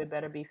you do. It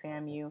better be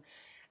FAMU.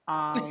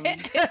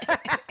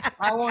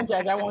 I won't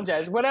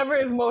judge. Whatever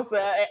is most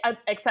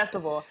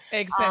accessible.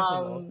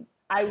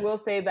 I will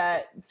say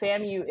that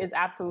FAMU is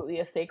absolutely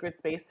a sacred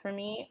space for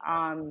me.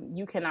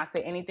 You cannot say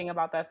anything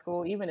about that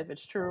school, even if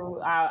it's true.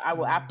 I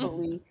will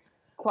absolutely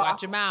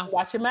watch your mouth.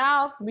 Watch your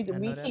mouth. We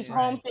keep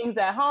home things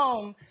at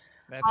home.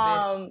 That's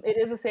it. It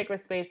is a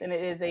sacred space, and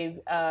it is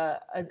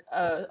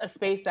a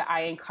space that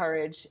I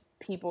encourage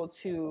people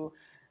to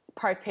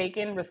partake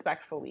in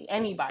respectfully.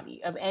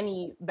 Anybody of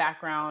any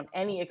background,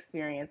 any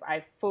experience,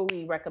 I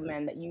fully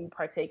recommend that you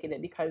partake in it,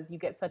 because you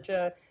get such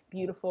a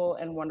beautiful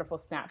and wonderful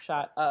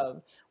snapshot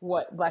of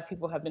what Black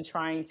people have been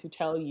trying to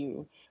tell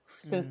you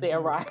since they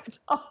arrived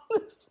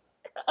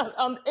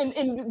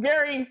in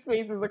varying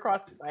spaces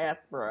across the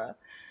diaspora.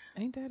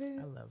 Ain't that it?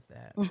 I love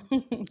that.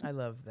 I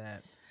love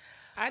that.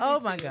 Oh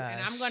my gosh.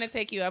 And I'm going to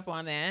take you up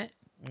on that.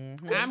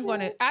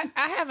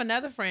 I have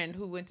another friend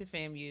who went to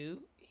FAMU.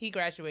 He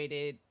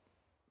graduated.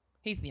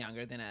 He's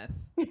younger than us.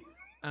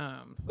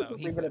 So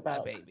he's a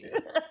baby.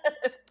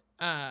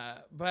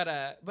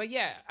 But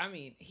yeah, I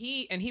mean,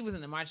 he was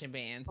in the marching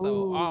band,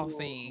 so all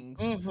things.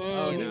 He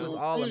was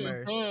all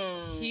immersed.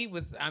 He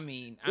was, I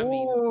mean,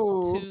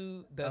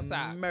 to the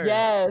side.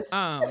 Yes.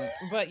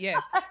 But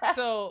yes.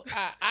 So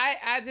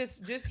I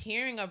just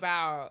hearing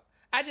about,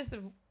 I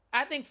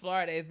think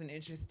Florida is an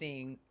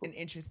interesting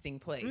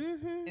place,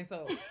 and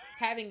so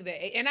having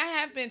and I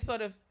have been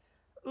sort of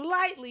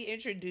lightly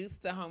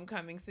introduced to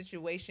homecoming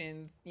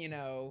situations,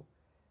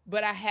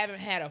 but I haven't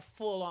had a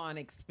full-on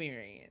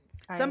experience.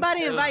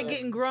 Somebody invite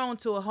Getting Grown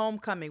to a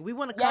homecoming. We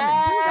want to come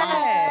and stomp.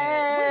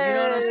 You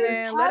know what I'm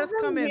saying? Let us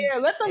come in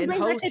and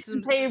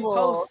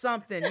host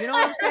something. You know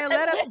what I'm saying?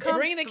 Let us come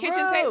bring the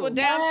kitchen table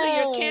down to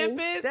your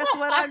campus. That's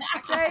what I'm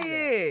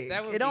saying.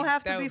 It don't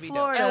have to be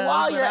Florida. And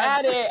while you're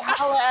at it,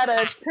 holla at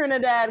a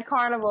Trinidad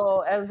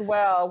carnival as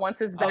well. Once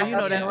it's back.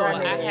 That's on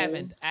the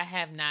list. I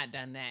have not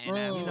done that.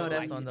 And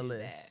that's on the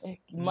list. It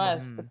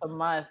must. It's a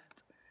must.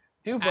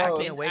 Do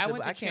both.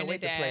 I can't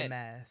wait to play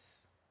Mass.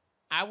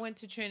 I went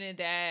to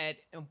Trinidad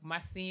my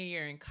senior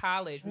year in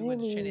college. We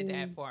went to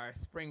Trinidad for our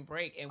spring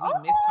break, and we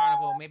missed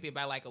Carnival maybe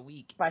by like a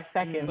week. By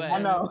seconds, I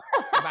know.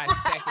 By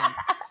seconds.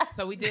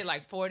 So we did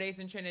like 4 days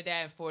in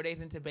Trinidad and 4 days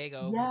in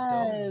Tobago.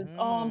 Yes.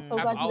 I'm so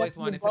glad I've always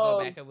wanted to go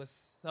back. It was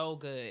so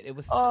good. It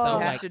was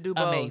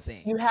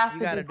amazing. You have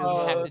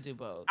to do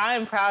both. I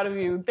am proud of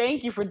you.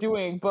 Thank you for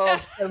doing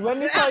both. Let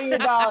me tell you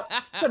about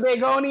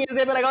Tobagonians.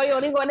 They be like, oh, you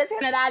only going to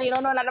Trinidad. You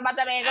don't know nothing about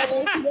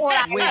Tobago.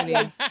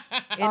 Whitney,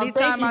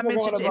 anytime I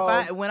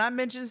mention, when I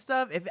mention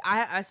stuff, if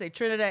I say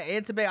Trinidad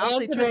and Tobago, I'll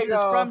say Tristan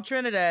is from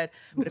Trinidad.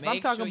 But if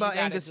I'm talking about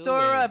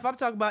Angostura, if I'm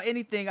talking about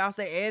anything, I'll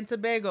say and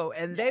Tobago.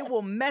 And they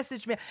will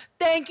message me,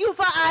 thank you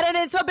for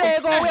adding in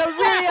Tobago. We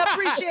really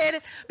appreciate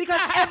it, because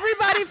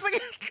everybody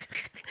forget.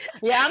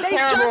 Yeah, I'm they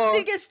terrible. Just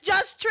think it's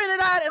just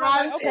Trinidad, and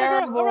I'm like, okay,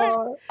 terrible. Girl,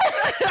 all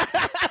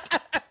right.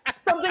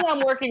 Something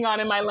I'm working on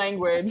in my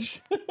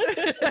language.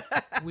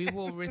 We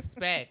will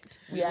respect.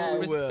 We will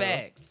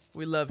respect.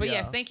 We love you. But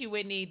yes, thank you,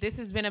 Whitney. This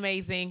has been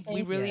amazing.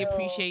 We really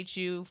appreciate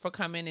you for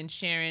coming and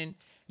sharing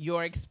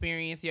your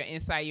experience, your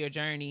insight, your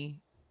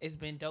journey. It's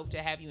been dope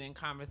to have you in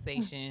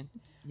conversation.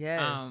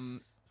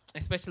 Yes.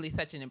 Especially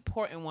such an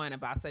important one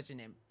about such an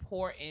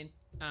important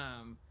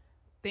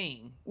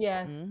thing.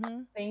 Yes.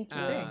 Thank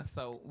you.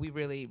 So we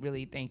really,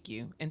 really thank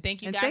you. And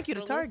thank you and guys thank you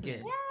for to Target.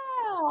 Listening.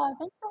 Yeah.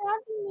 Thanks for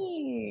having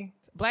me.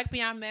 Black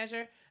Beyond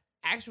Measure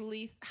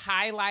actually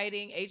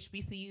highlighting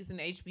HBCUs and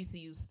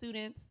HBCU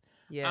students.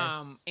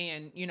 Yes.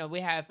 And we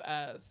have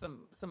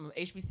some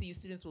HBCU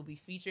students will be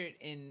featured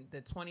in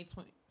the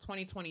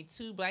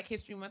 2022 Black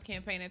History Month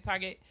campaign at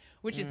Target,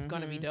 which is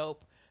going to be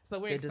dope. So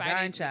we're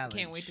excited.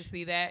 Can't wait to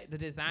see that. The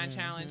design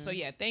challenge. So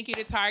yeah, thank you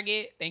to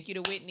Target. Thank you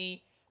to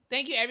Whitney.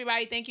 Thank you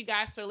everybody. Thank you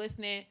guys for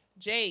listening.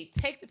 Jade,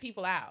 take the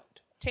people out.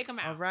 Take them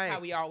out. All right. How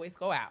we always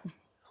go out.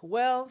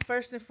 Well,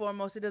 first and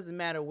foremost, it doesn't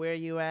matter where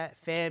you at.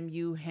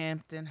 FAMU,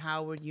 Hampton,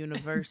 Howard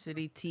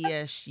University,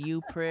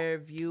 TSU, Prairie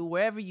View,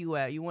 wherever you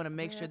at. You want to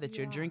make sure that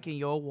you're drinking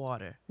your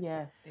water.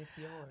 Yes. It's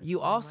yours.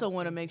 You also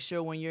want to make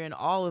sure when you're in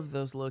all of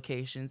those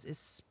locations,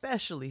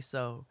 especially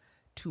so,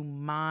 to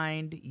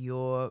mind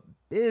your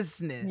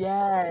business.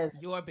 Yes.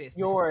 Your business.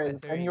 Yours.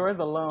 And yours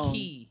alone.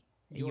 Key.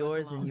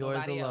 Yours and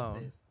yours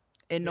alone.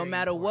 And no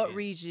matter what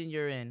region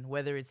you're in,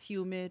 whether it's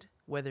humid,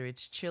 whether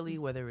it's chilly,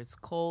 whether it's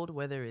cold,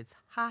 whether it's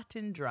hot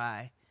and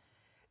dry,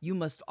 you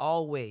must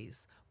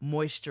always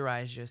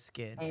moisturize your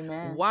skin.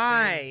 Amen.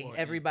 Why,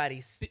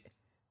 everybody?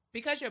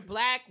 Because your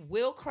black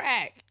will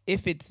crack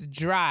if it's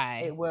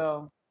dry. It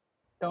will.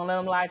 Don't let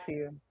them lie to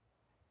you.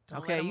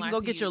 Okay, you can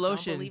go get your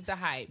lotion. Don't believe the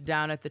hype.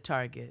 Down at the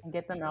Target.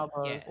 Get them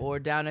elbows. Yes. Or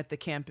down at the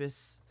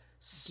campus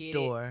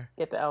store.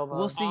 Get the elbows.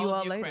 We'll see you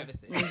all later.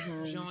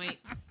 Crevices, joints,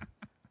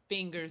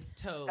 fingers,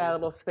 toes. Got a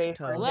little space.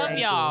 Love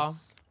y'all.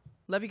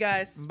 Love you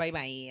guys.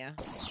 Bye-bye.